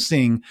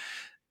focusing,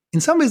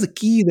 in some ways, the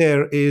key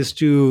there is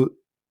to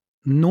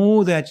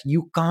know that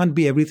you can't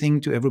be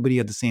everything to everybody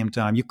at the same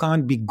time. You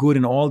can't be good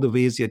in all the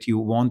ways that you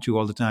want to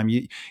all the time.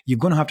 You're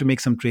going to have to make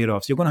some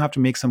trade-offs. You're going to have to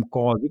make some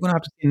calls. You're going to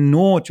have to say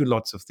no to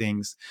lots of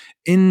things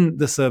in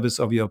the service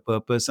of your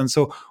purpose. And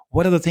so,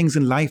 what are the things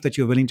in life that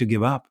you're willing to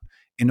give up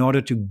in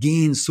order to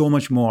gain so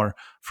much more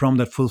from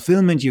the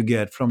fulfillment you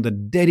get from the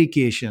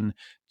dedication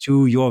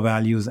to your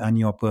values and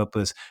your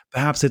purpose?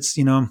 Perhaps it's,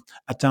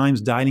 at times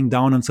dialing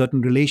down on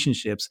certain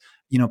relationships,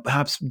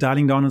 perhaps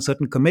dialing down on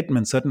certain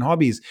commitments, certain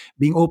hobbies,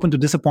 being open to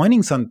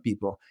disappointing some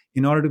people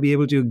in order to be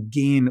able to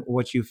gain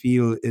what you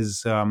feel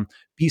is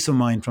peace of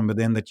mind from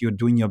within, that you're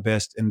doing your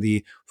best in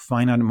the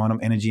finite amount of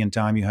energy and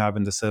time you have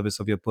in the service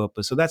of your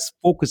purpose. So that's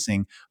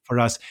focusing for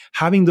us,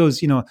 having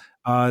those,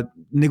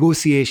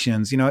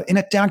 negotiations, in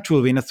a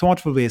tactful way, in a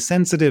thoughtful way, a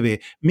sensitive way,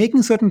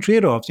 making certain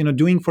trade-offs,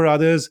 doing for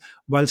others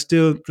while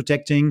still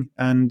protecting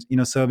and,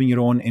 serving your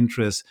own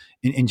interests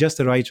in just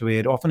the right way.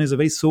 It often is a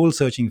very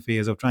soul-searching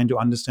phase of trying to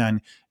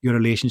understand your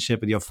relationship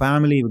with your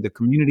family, with the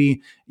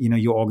community,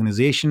 your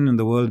organization, and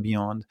the world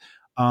beyond.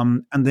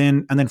 And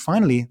then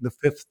finally, the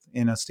fifth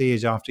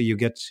stage after you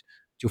get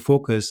to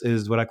focus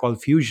is what I call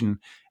fusion,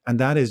 and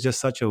that is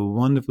just such a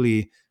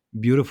wonderfully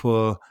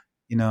beautiful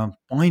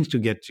point to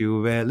get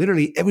to, where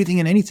literally everything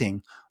and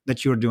anything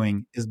that you're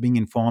doing is being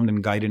informed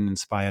and guided and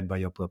inspired by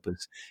your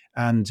purpose.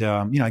 And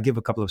I give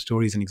a couple of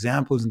stories and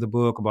examples in the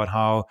book about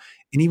how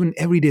in even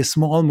everyday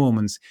small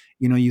moments,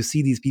 you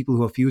see these people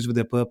who are fused with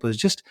their purpose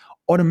just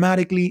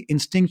automatically,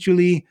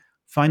 instinctually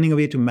finding a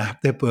way to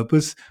map their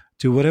purpose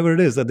to whatever it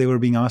is that they were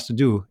being asked to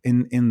do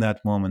in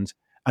that moment.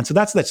 And so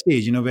that's that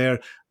stage, where,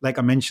 like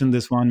I mentioned,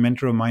 this one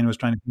mentor of mine was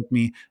trying to help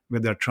me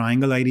with their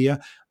triangle idea,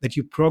 that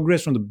you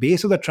progress from the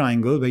base of the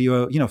triangle where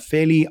you're,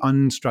 fairly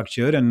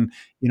unstructured and,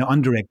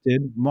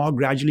 undirected, more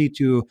gradually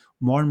to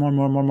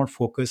more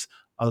focus,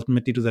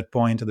 ultimately to that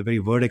point at the very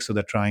vertex of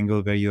that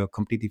triangle where you're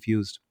completely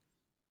fused.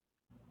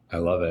 I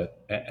love it.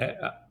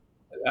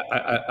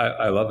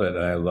 I love it.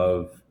 And I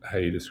love how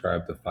you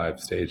describe the 5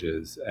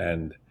 stages.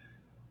 And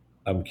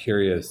I'm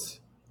curious,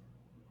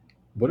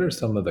 what are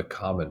some of the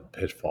common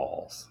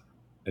pitfalls,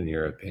 in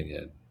your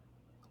opinion,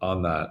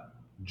 on that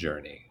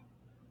journey?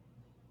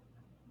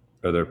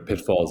 Are there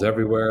pitfalls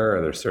everywhere?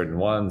 Are there certain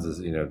ones? Is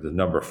the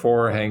number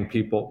 4 hang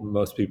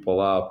most people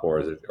up, or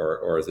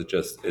is it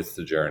just it's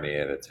the journey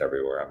and it's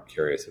everywhere? I'm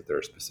curious if there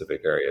are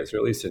specific areas, or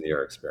at least in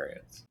your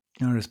experience.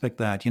 I respect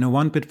that.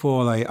 One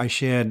pitfall I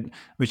shared,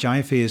 which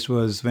I faced,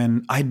 was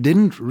when I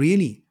didn't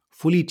really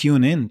fully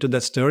tune in to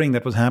that stirring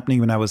that was happening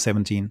when I was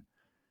 17.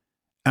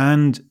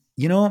 And,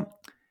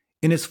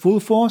 in its full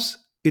force,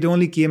 it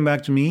only came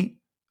back to me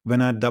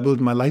when I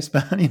doubled my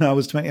lifespan. I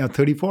was 20 or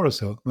 34 or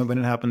so when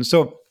it happened.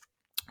 So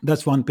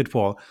that's one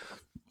pitfall,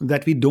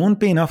 that we don't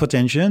pay enough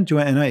attention to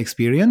our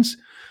experience,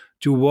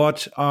 to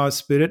what our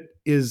spirit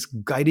is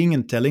guiding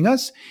and telling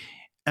us.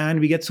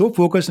 And we get so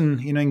focused and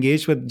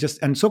engaged with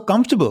just, and so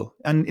comfortable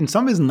and in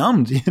some ways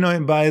numbed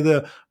by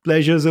the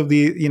pleasures of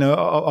the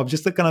of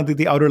just the kind of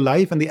the outer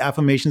life and the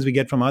affirmations we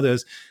get from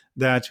others,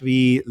 that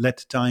we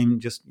let time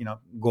just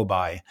go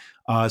by.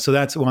 So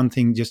that's one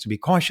thing just to be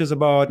cautious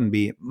about and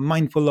be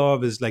mindful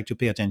of, is like to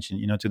pay attention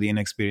to the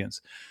inner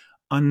experience.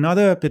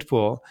 Another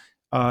pitfall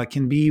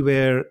can be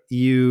where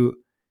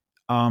you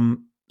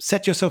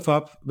set yourself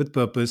up with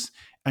purpose,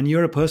 and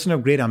you're a person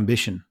of great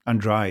ambition and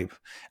drive,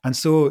 and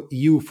so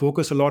you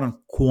focus a lot on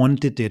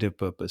quantitative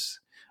purpose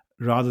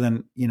rather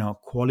than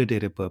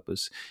qualitative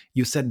purpose.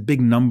 You set big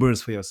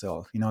numbers for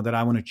yourself, that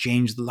I want to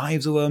change the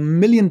lives of 1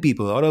 million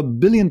people or 1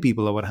 billion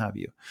people or what have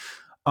you.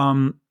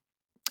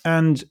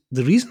 And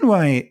the reason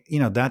why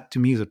that to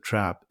me is a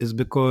trap is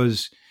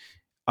because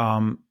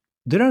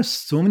there are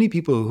so many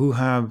people who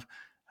have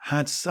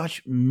had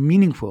such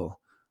meaningful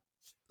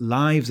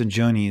lives and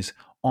journeys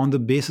on the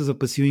basis of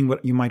pursuing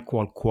what you might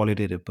call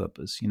qualitative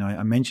purpose.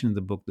 I mentioned in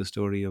the book the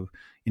story of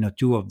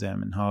two of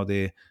them and how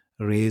they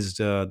raised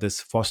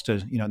this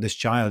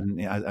child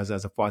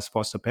as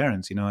foster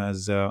parents,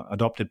 as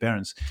adopted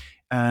parents,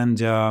 and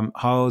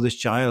how this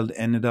child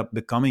ended up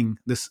becoming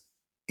this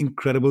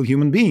incredible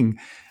human being.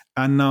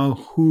 And now,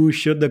 who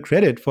should the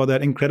credit for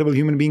that incredible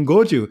human being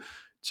go to?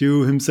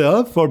 To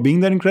himself for being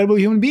that incredible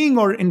human being,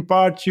 or in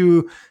part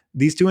to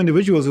these two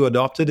individuals who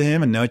adopted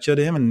him and nurtured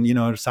him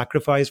and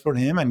sacrificed for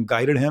him and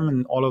guided him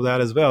and all of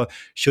that as well,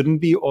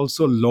 shouldn't we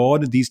also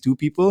laud these two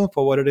people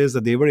for what it is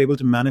that they were able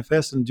to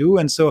manifest and do?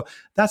 And so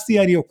that's the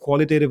idea of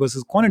qualitative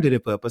versus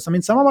quantitative purpose. I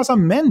mean, some of us are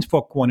meant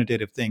for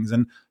quantitative things,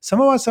 and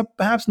some of us are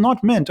perhaps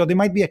not meant, or there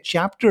might be a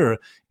chapter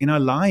in our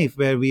life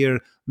where we are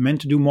meant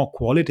to do more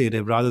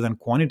qualitative rather than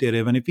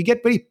quantitative. And if we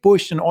get very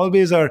pushed and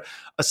always are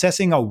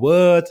assessing our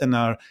worth and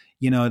our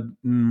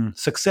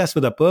success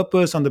with a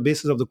purpose on the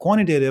basis of the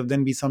quantitative,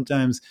 then we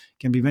sometimes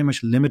can be very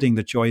much limiting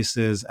the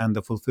choices and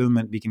the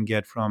fulfillment we can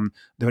get from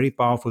the very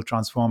powerful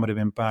transformative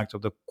impact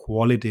of the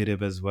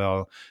qualitative as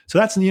well. So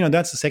that's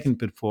the second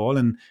pitfall.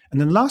 And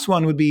then the last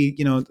one would be,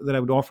 that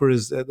I would offer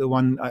is the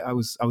one I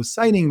was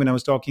citing when I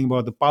was talking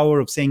about the power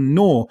of saying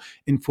no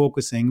in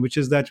focusing, which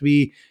is that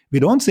we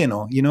don't say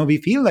no. We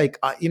feel like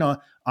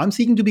I'm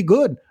seeking to be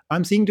good.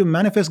 I'm seeking to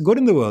manifest good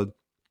in the world.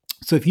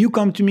 So if you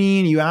come to me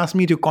and you ask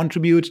me to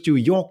contribute to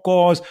your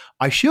cause,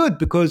 I should,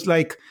 because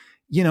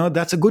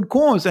that's a good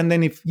cause. And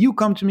then if you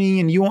come to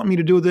me and you want me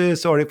to do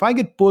this, or if I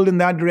get pulled in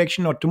that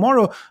direction, or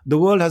tomorrow the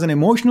world has an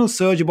emotional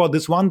surge about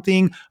this one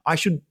thing, I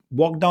should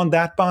walk down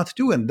that path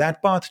too, and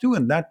that path too,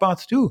 and that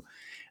path too.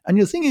 And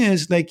the thing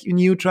is, when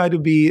you try to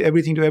be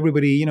everything to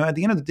everybody, at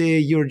the end of the day,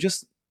 you're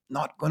just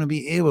not going to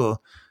be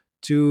able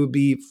to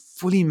be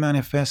fully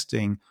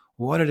manifesting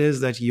what it is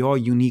that your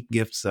unique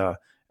gifts are.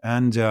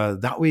 And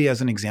that way,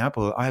 as an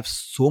example, I have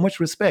so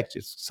much respect.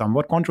 It's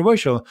somewhat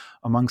controversial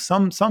among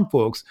some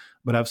folks,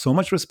 but I have so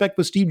much respect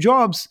for Steve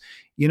Jobs.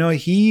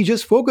 He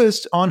just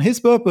focused on his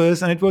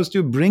purpose, and it was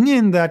to bring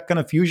in that kind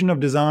of fusion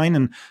of design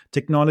and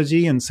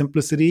technology and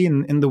simplicity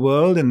in the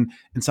world. And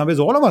in some ways,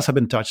 all of us have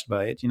been touched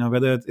by it,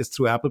 whether it's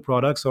through Apple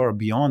products or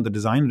beyond the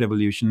design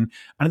revolution.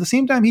 And at the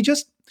same time, he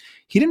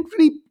didn't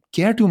really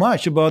care too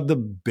much about the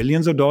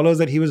billions of dollars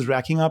that he was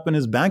racking up in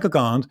his bank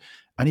account.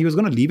 And he was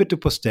going to leave it to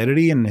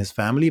posterity and his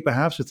family,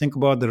 perhaps, to think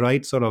about the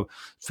right sort of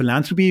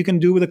philanthropy you can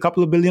do with a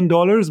couple of $1 billion,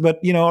 but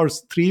or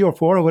 3 or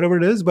 4 or whatever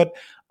it is. But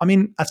I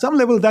mean, at some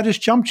level, that is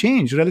chump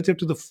change relative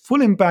to the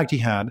full impact he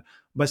had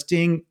by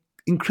staying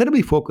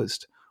incredibly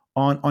focused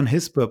on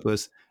his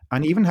purpose,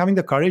 and even having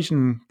the courage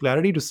and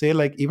clarity to say,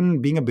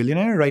 even being a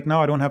billionaire right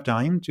now, I don't have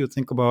time to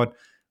think about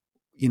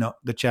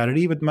the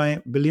charity with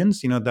my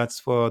billions.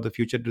 That's for the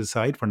future to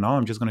decide. For now,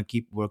 I'm just going to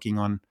keep working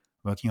on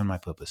my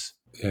purpose.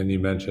 And you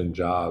mentioned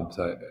Jobs.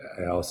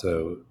 I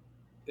also,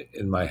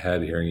 in my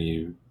head, hearing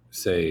you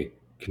say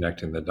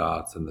connecting the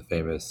dots and the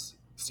famous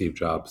Steve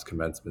Jobs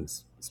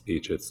commencement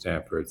speech at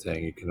Stanford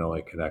saying you can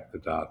only connect the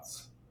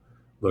dots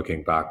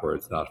looking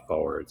backwards, not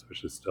forwards,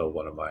 which is still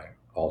one of my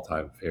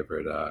all-time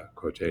favorite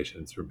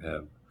quotations from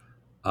him.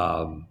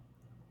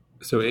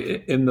 So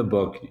in the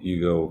book,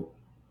 you go,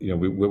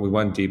 we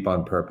went deep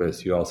on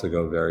purpose. You also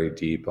go very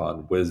deep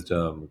on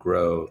wisdom,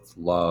 growth,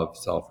 love,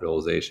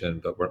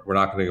 self-realization, but we're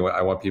not going to go.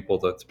 I want people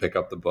to pick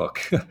up the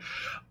book.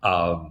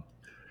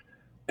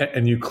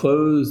 And you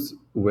close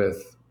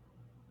with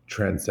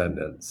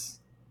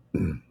transcendence.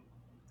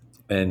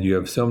 And you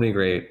have so many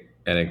great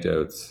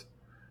anecdotes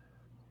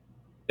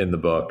in the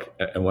book.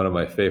 And one of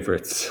my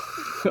favorites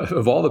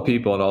of all the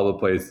people and all the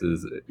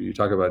places, you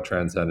talk about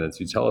transcendence.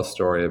 You tell a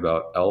story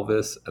about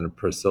Elvis and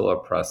Priscilla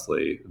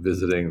Presley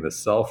visiting the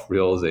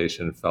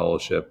Self-Realization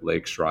Fellowship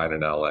Lake Shrine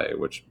in LA,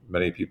 which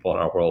many people in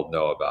our world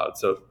know about.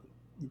 So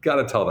you got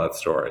to tell that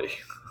story.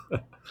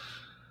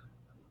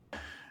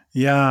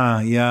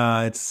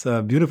 Yeah, it's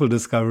a beautiful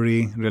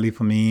discovery, really,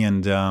 for me,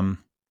 and I'm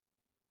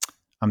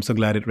so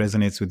glad it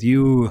resonates with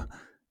you.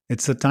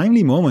 It's a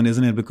timely moment,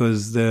 isn't it?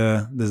 Because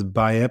this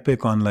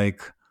biopic on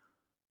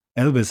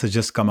Elvis has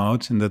just come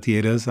out in the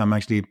theaters. I'm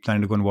actually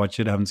planning to go and watch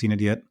it. I haven't seen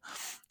it yet.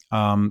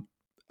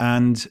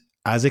 And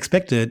as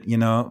expected,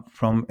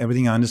 from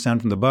everything I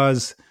understand from the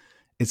buzz,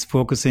 it's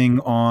focusing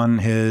on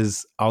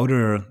his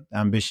outer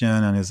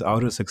ambition and his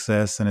outer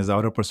success and his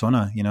outer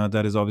persona,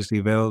 that is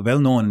obviously well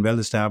known, well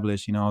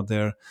established, out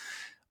there.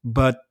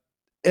 But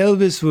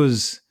Elvis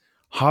was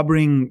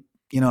harboring,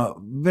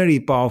 very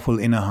powerful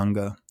inner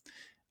hunger.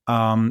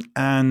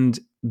 And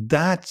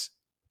that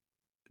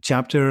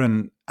chapter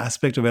and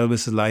aspect of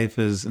Elvis's life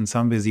is in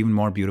some ways even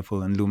more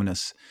beautiful and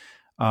luminous.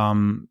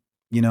 Um,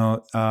 you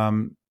know,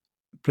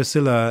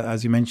 Priscilla,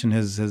 as you mentioned,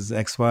 his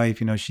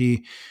ex-wife,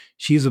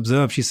 she's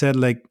observed. She said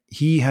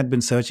he had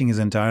been searching his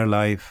entire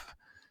life.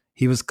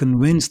 He was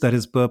convinced that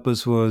his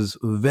purpose was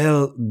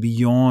well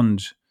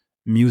beyond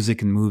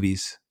music and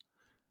movies.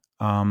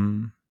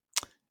 And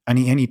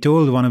he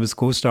told one of his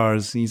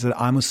co-stars, he said,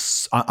 I'm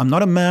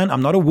not a man,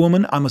 I'm not a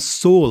woman, I'm a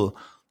soul.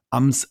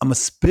 I'm a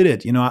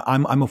spirit,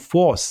 I'm a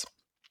force.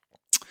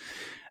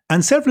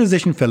 And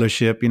Self-Realization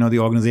Fellowship, the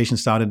organization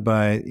started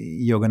by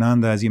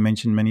Yogananda, as you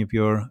mentioned, many of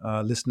your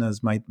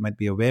listeners might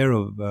be aware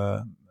of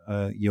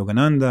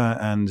Yogananda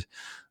and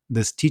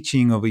this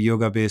teaching of a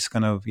yoga-based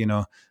kind of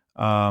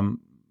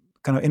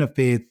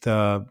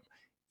interfaith,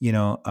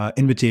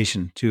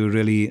 invitation to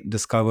really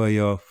discover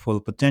your full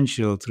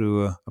potential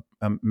through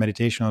a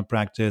meditational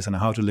practice and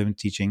how to live in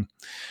teaching.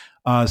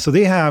 So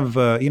they have,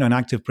 an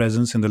active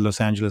presence in the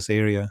Los Angeles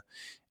area.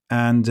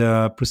 And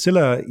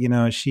Priscilla,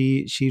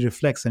 she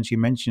reflects and she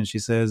mentions, she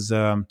says,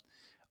 I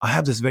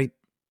have this very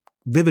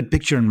vivid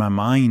picture in my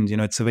mind.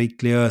 It's a very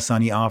clear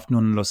sunny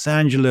afternoon in Los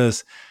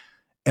Angeles.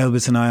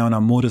 Elvis and I on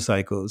our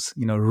motorcycles,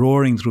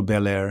 roaring through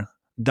Bel Air,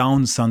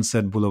 down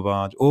Sunset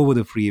Boulevard, over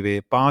the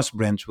freeway, past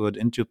Brentwood,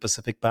 into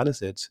Pacific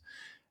Palisades.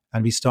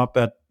 And we stop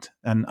at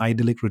an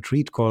idyllic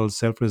retreat called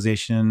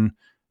Self-Realization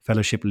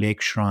Fellowship Lake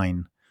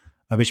Shrine,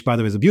 which, by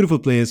the way, is a beautiful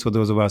place for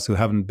those of us who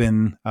haven't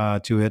been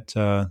to it.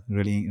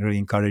 Really, really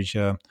encourage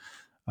a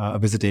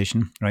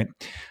visitation, right?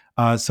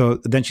 So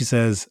then she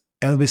says,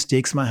 Elvis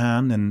takes my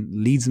hand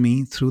and leads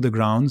me through the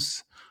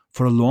grounds.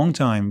 For a long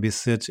time, we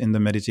sit in the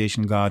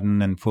meditation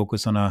garden and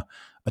focus on our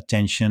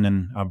attention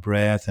and our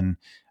breath. And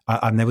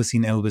I've never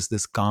seen Elvis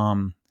this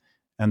calm.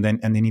 And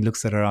then he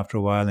looks at her after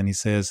a while and he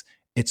says,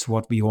 "It's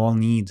what we all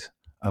need,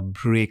 a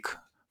break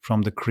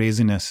from the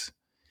craziness."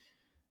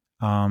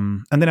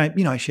 And then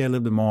I share a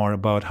little bit more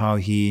about how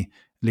he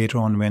later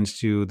on went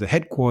to the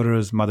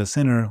headquarters, Mother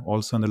Center,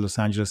 also in the Los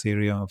Angeles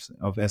area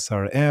of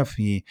SRF.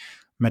 He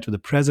met with the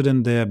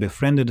president there,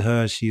 befriended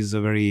her. She's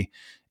a very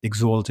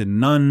exalted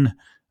nun,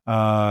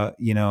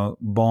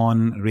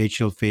 born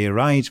Rachel Faye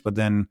Wright, but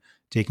then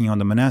taking on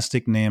the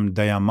monastic name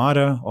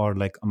Dayamara, or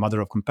like a mother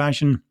of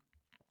compassion.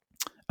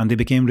 And they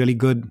became really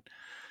good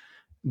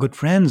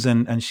friends,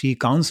 and she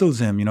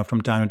counsels him,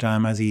 from time to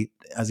time, as he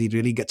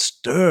really gets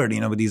stirred,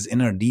 with these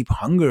inner deep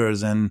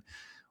hungers, and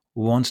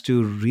wants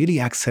to really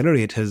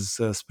accelerate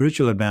his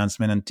spiritual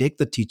advancement and take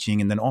the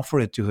teaching and then offer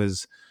it to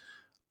his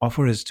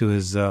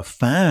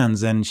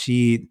fans. And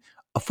she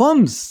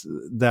affirms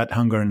that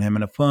hunger in him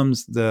and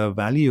affirms the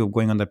value of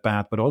going on that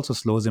path, but also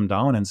slows him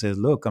down and says,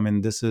 look, I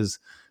mean, this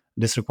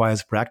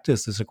requires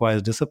practice, this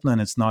requires discipline.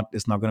 It's not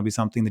going to be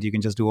something that you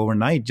can just do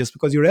overnight just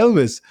because you're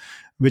Elvis,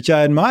 which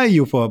I admire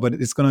you for, but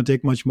it's going to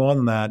take much more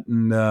than that.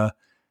 And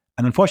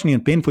unfortunately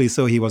and painfully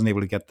so, he wasn't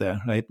able to get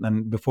there, right?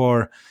 And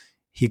before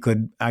he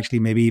could actually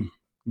maybe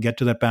get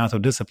to that path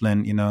of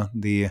discipline,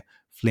 the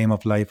flame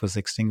of life was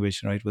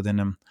extinguished right within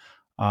him.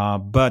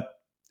 But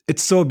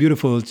it's so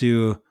beautiful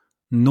to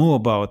know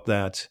about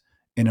that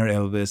inner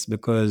Elvis,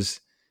 because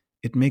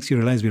it makes you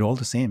realize we're all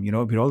the same.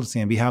 We're all the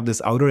same. We have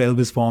this outer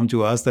Elvis form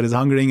to us that is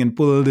hungering and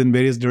pulled in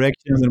various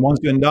directions and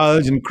wants to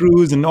indulge and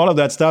cruise and all of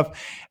that stuff.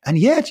 And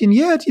yet,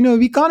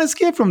 we can't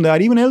escape from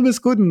that. Even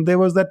Elvis couldn't. There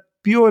was that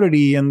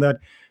purity and that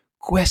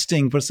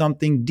questing for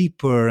something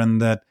deeper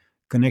and that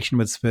connection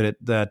with spirit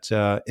that,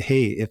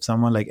 hey, if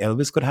someone like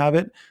Elvis could have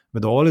it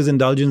with all his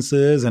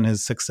indulgences and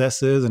his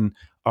successes and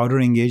outer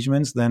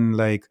engagements, then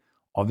like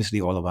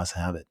obviously all of us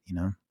have it.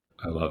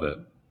 I love it.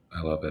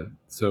 I love it.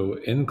 So,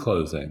 in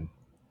closing,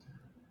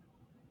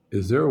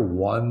 is there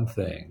one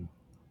thing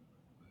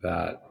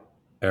that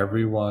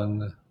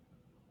everyone,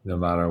 no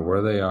matter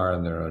where they are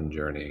in their own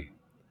journey,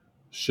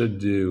 should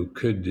do,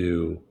 could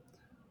do,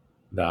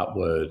 that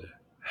would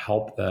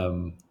help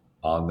them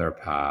on their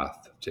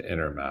path to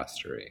inner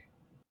mastery?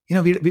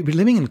 We're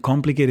living in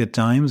complicated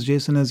times,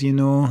 Jason, as you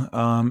know,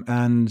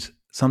 and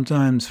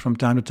sometimes from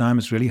time to time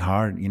it's really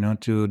hard,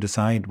 to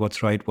decide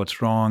what's right,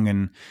 what's wrong,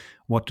 and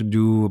what to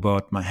do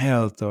about my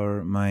health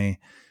or my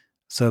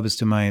service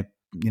to my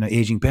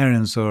aging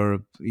parents,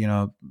 or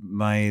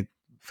my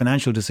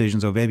financial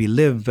decisions, or where we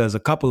live as a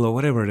couple, or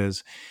whatever it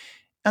is.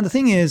 And the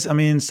thing is, I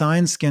mean,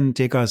 science can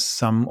take us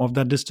some of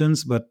that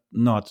distance, but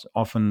not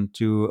often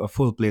to a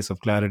full place of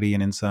clarity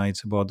and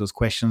insights about those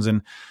questions.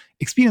 And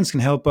experience can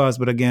help us,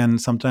 but again,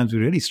 sometimes we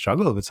really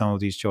struggle with some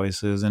of these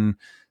choices. And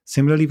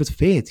similarly with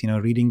faith,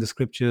 reading the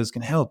scriptures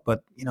can help,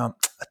 but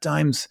at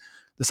times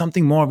there's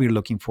something more we're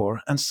looking for.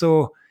 And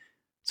so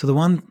the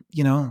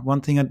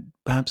one thing I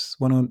perhaps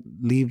want to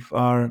leave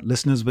our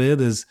listeners with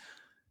is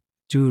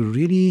to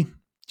really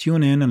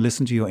tune in and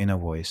listen to your inner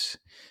voice,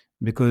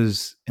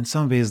 because in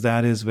some ways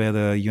that is where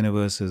the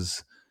universe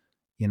is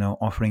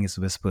offering its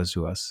whispers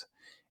to us.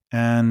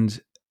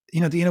 And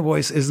the inner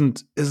voice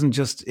isn't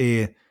just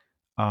a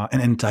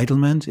an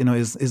entitlement,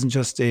 isn't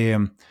just a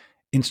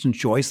instant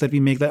choice that we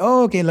make, that,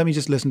 oh, okay, let me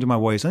just listen to my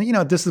voice,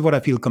 and this is what I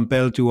feel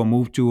compelled to, or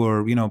moved to,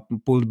 or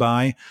pulled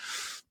by.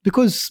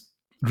 Because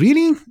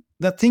really,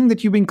 that thing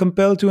that you've been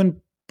compelled to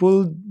and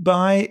pulled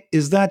by,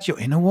 is that your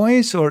inner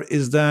voice, or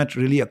is that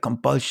really a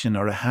compulsion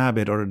or a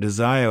habit or a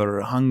desire or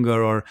a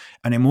hunger or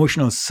an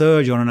emotional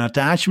surge or an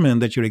attachment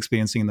that you're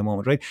experiencing in the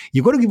moment, right?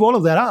 You've got to give all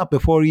of that up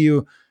before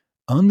you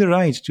earn the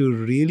right to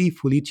really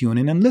fully tune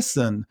in and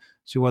listen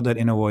to what that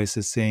inner voice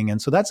is saying.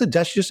 And so that's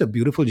just a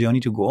beautiful journey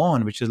to go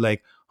on, which is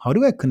like, how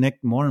do I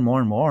connect more and more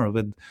and more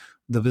with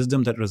the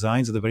wisdom that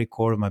resides at the very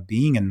core of my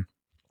being? And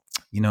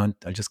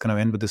I'll just kind of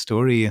end with the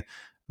story.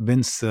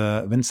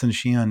 Vincent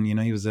Sheehan,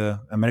 he was an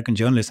American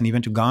journalist, and he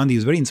went to Gandhi. He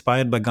was very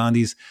inspired by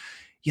Gandhi's,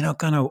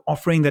 kind of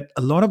offering that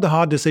a lot of the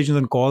hard decisions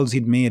and calls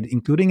he'd made,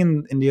 including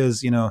in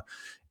India's,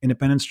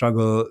 independent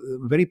struggle,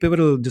 very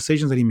pivotal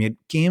decisions that he made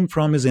came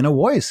from his inner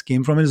voice,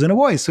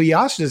 So he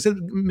asked us,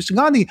 Mr.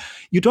 Gandhi,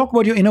 you talk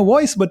about your inner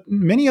voice, but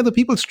many other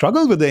people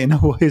struggle with their inner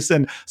voice.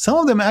 And some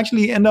of them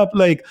actually end up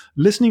like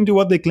listening to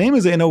what they claim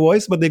is their inner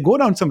voice, but they go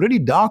down some really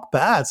dark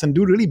paths and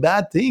do really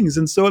bad things.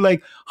 And so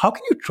like, how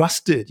can you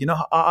trust it?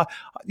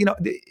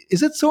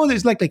 Is it so that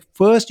it's like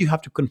first you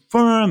have to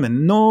confirm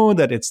and know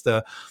that it's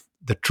the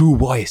true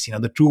voice,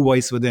 the true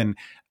voice within,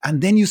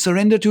 and then you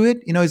surrender to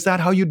it? Is that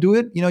how you do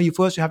it? You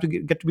have to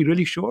get to be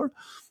really sure.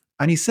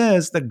 And he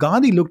says that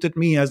Gandhi looked at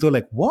me as though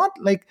like, what?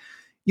 Like,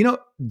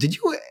 did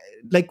you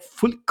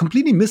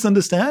completely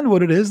misunderstand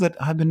what it is that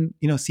I've been,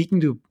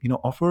 seeking to,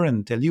 offer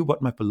and tell you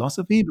about my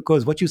philosophy?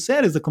 Because what you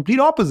said is the complete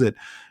opposite.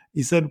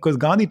 He said, because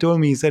Gandhi told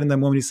me, he said in that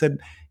moment,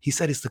 he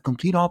said, it's the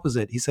complete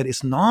opposite. He said,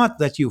 it's not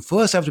that you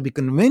first have to be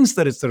convinced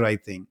that it's the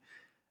right thing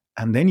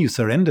and then you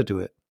surrender to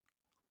it.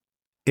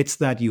 It's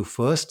that you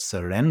first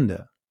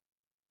surrender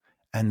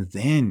and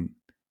then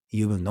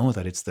you will know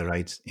that it's the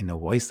right inner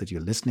voice that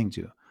you're listening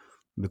to,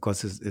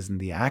 because it's in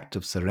the act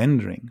of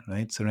surrendering,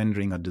 right?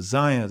 Surrendering our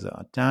desires,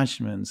 our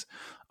attachments,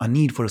 a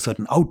need for a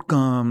certain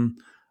outcome,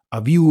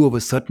 a view of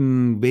a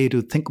certain way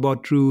to think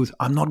about truth.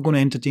 I'm not going to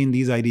entertain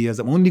these ideas.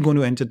 I'm only going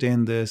to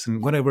entertain this,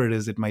 and whatever it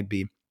is it might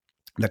be,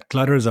 that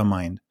clutters our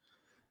mind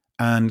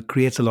and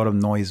creates a lot of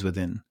noise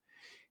within.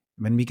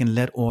 When we can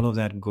let all of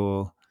that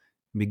go,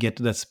 we get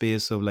to that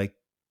space of like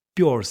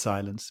pure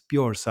silence.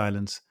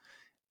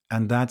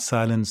 And that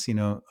silence,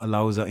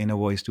 allows our inner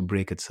voice to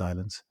break its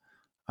silence.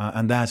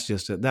 And that's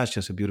just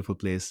a beautiful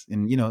place.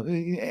 And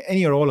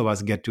any or all of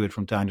us get to it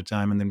from time to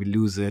time, and then we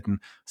lose it. And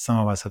some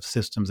of us have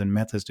systems and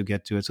methods to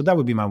get to it. So that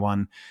would be my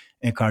one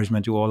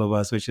encouragement to all of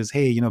us, which is,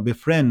 hey,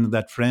 befriend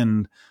that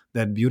friend,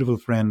 that beautiful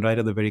friend, right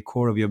at the very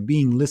core of your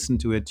being. Listen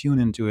to it, tune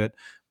into it.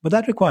 But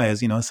that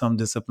requires, some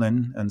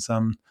discipline and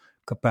some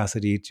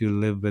capacity to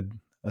live with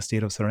a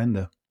state of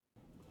surrender.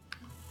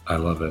 I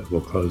love it.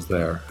 We'll close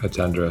there.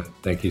 Hitendra,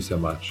 thank you so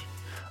much.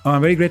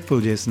 I'm very grateful,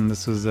 Jason.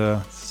 This was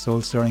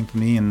soul stirring for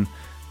me, and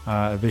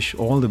I wish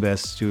all the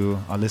best to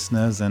our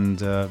listeners, and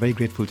very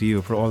grateful to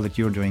you for all that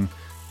you're doing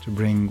to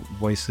bring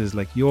voices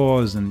like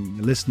yours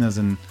and listeners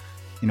and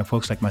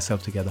folks like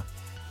myself together.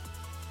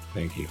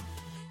 Thank you.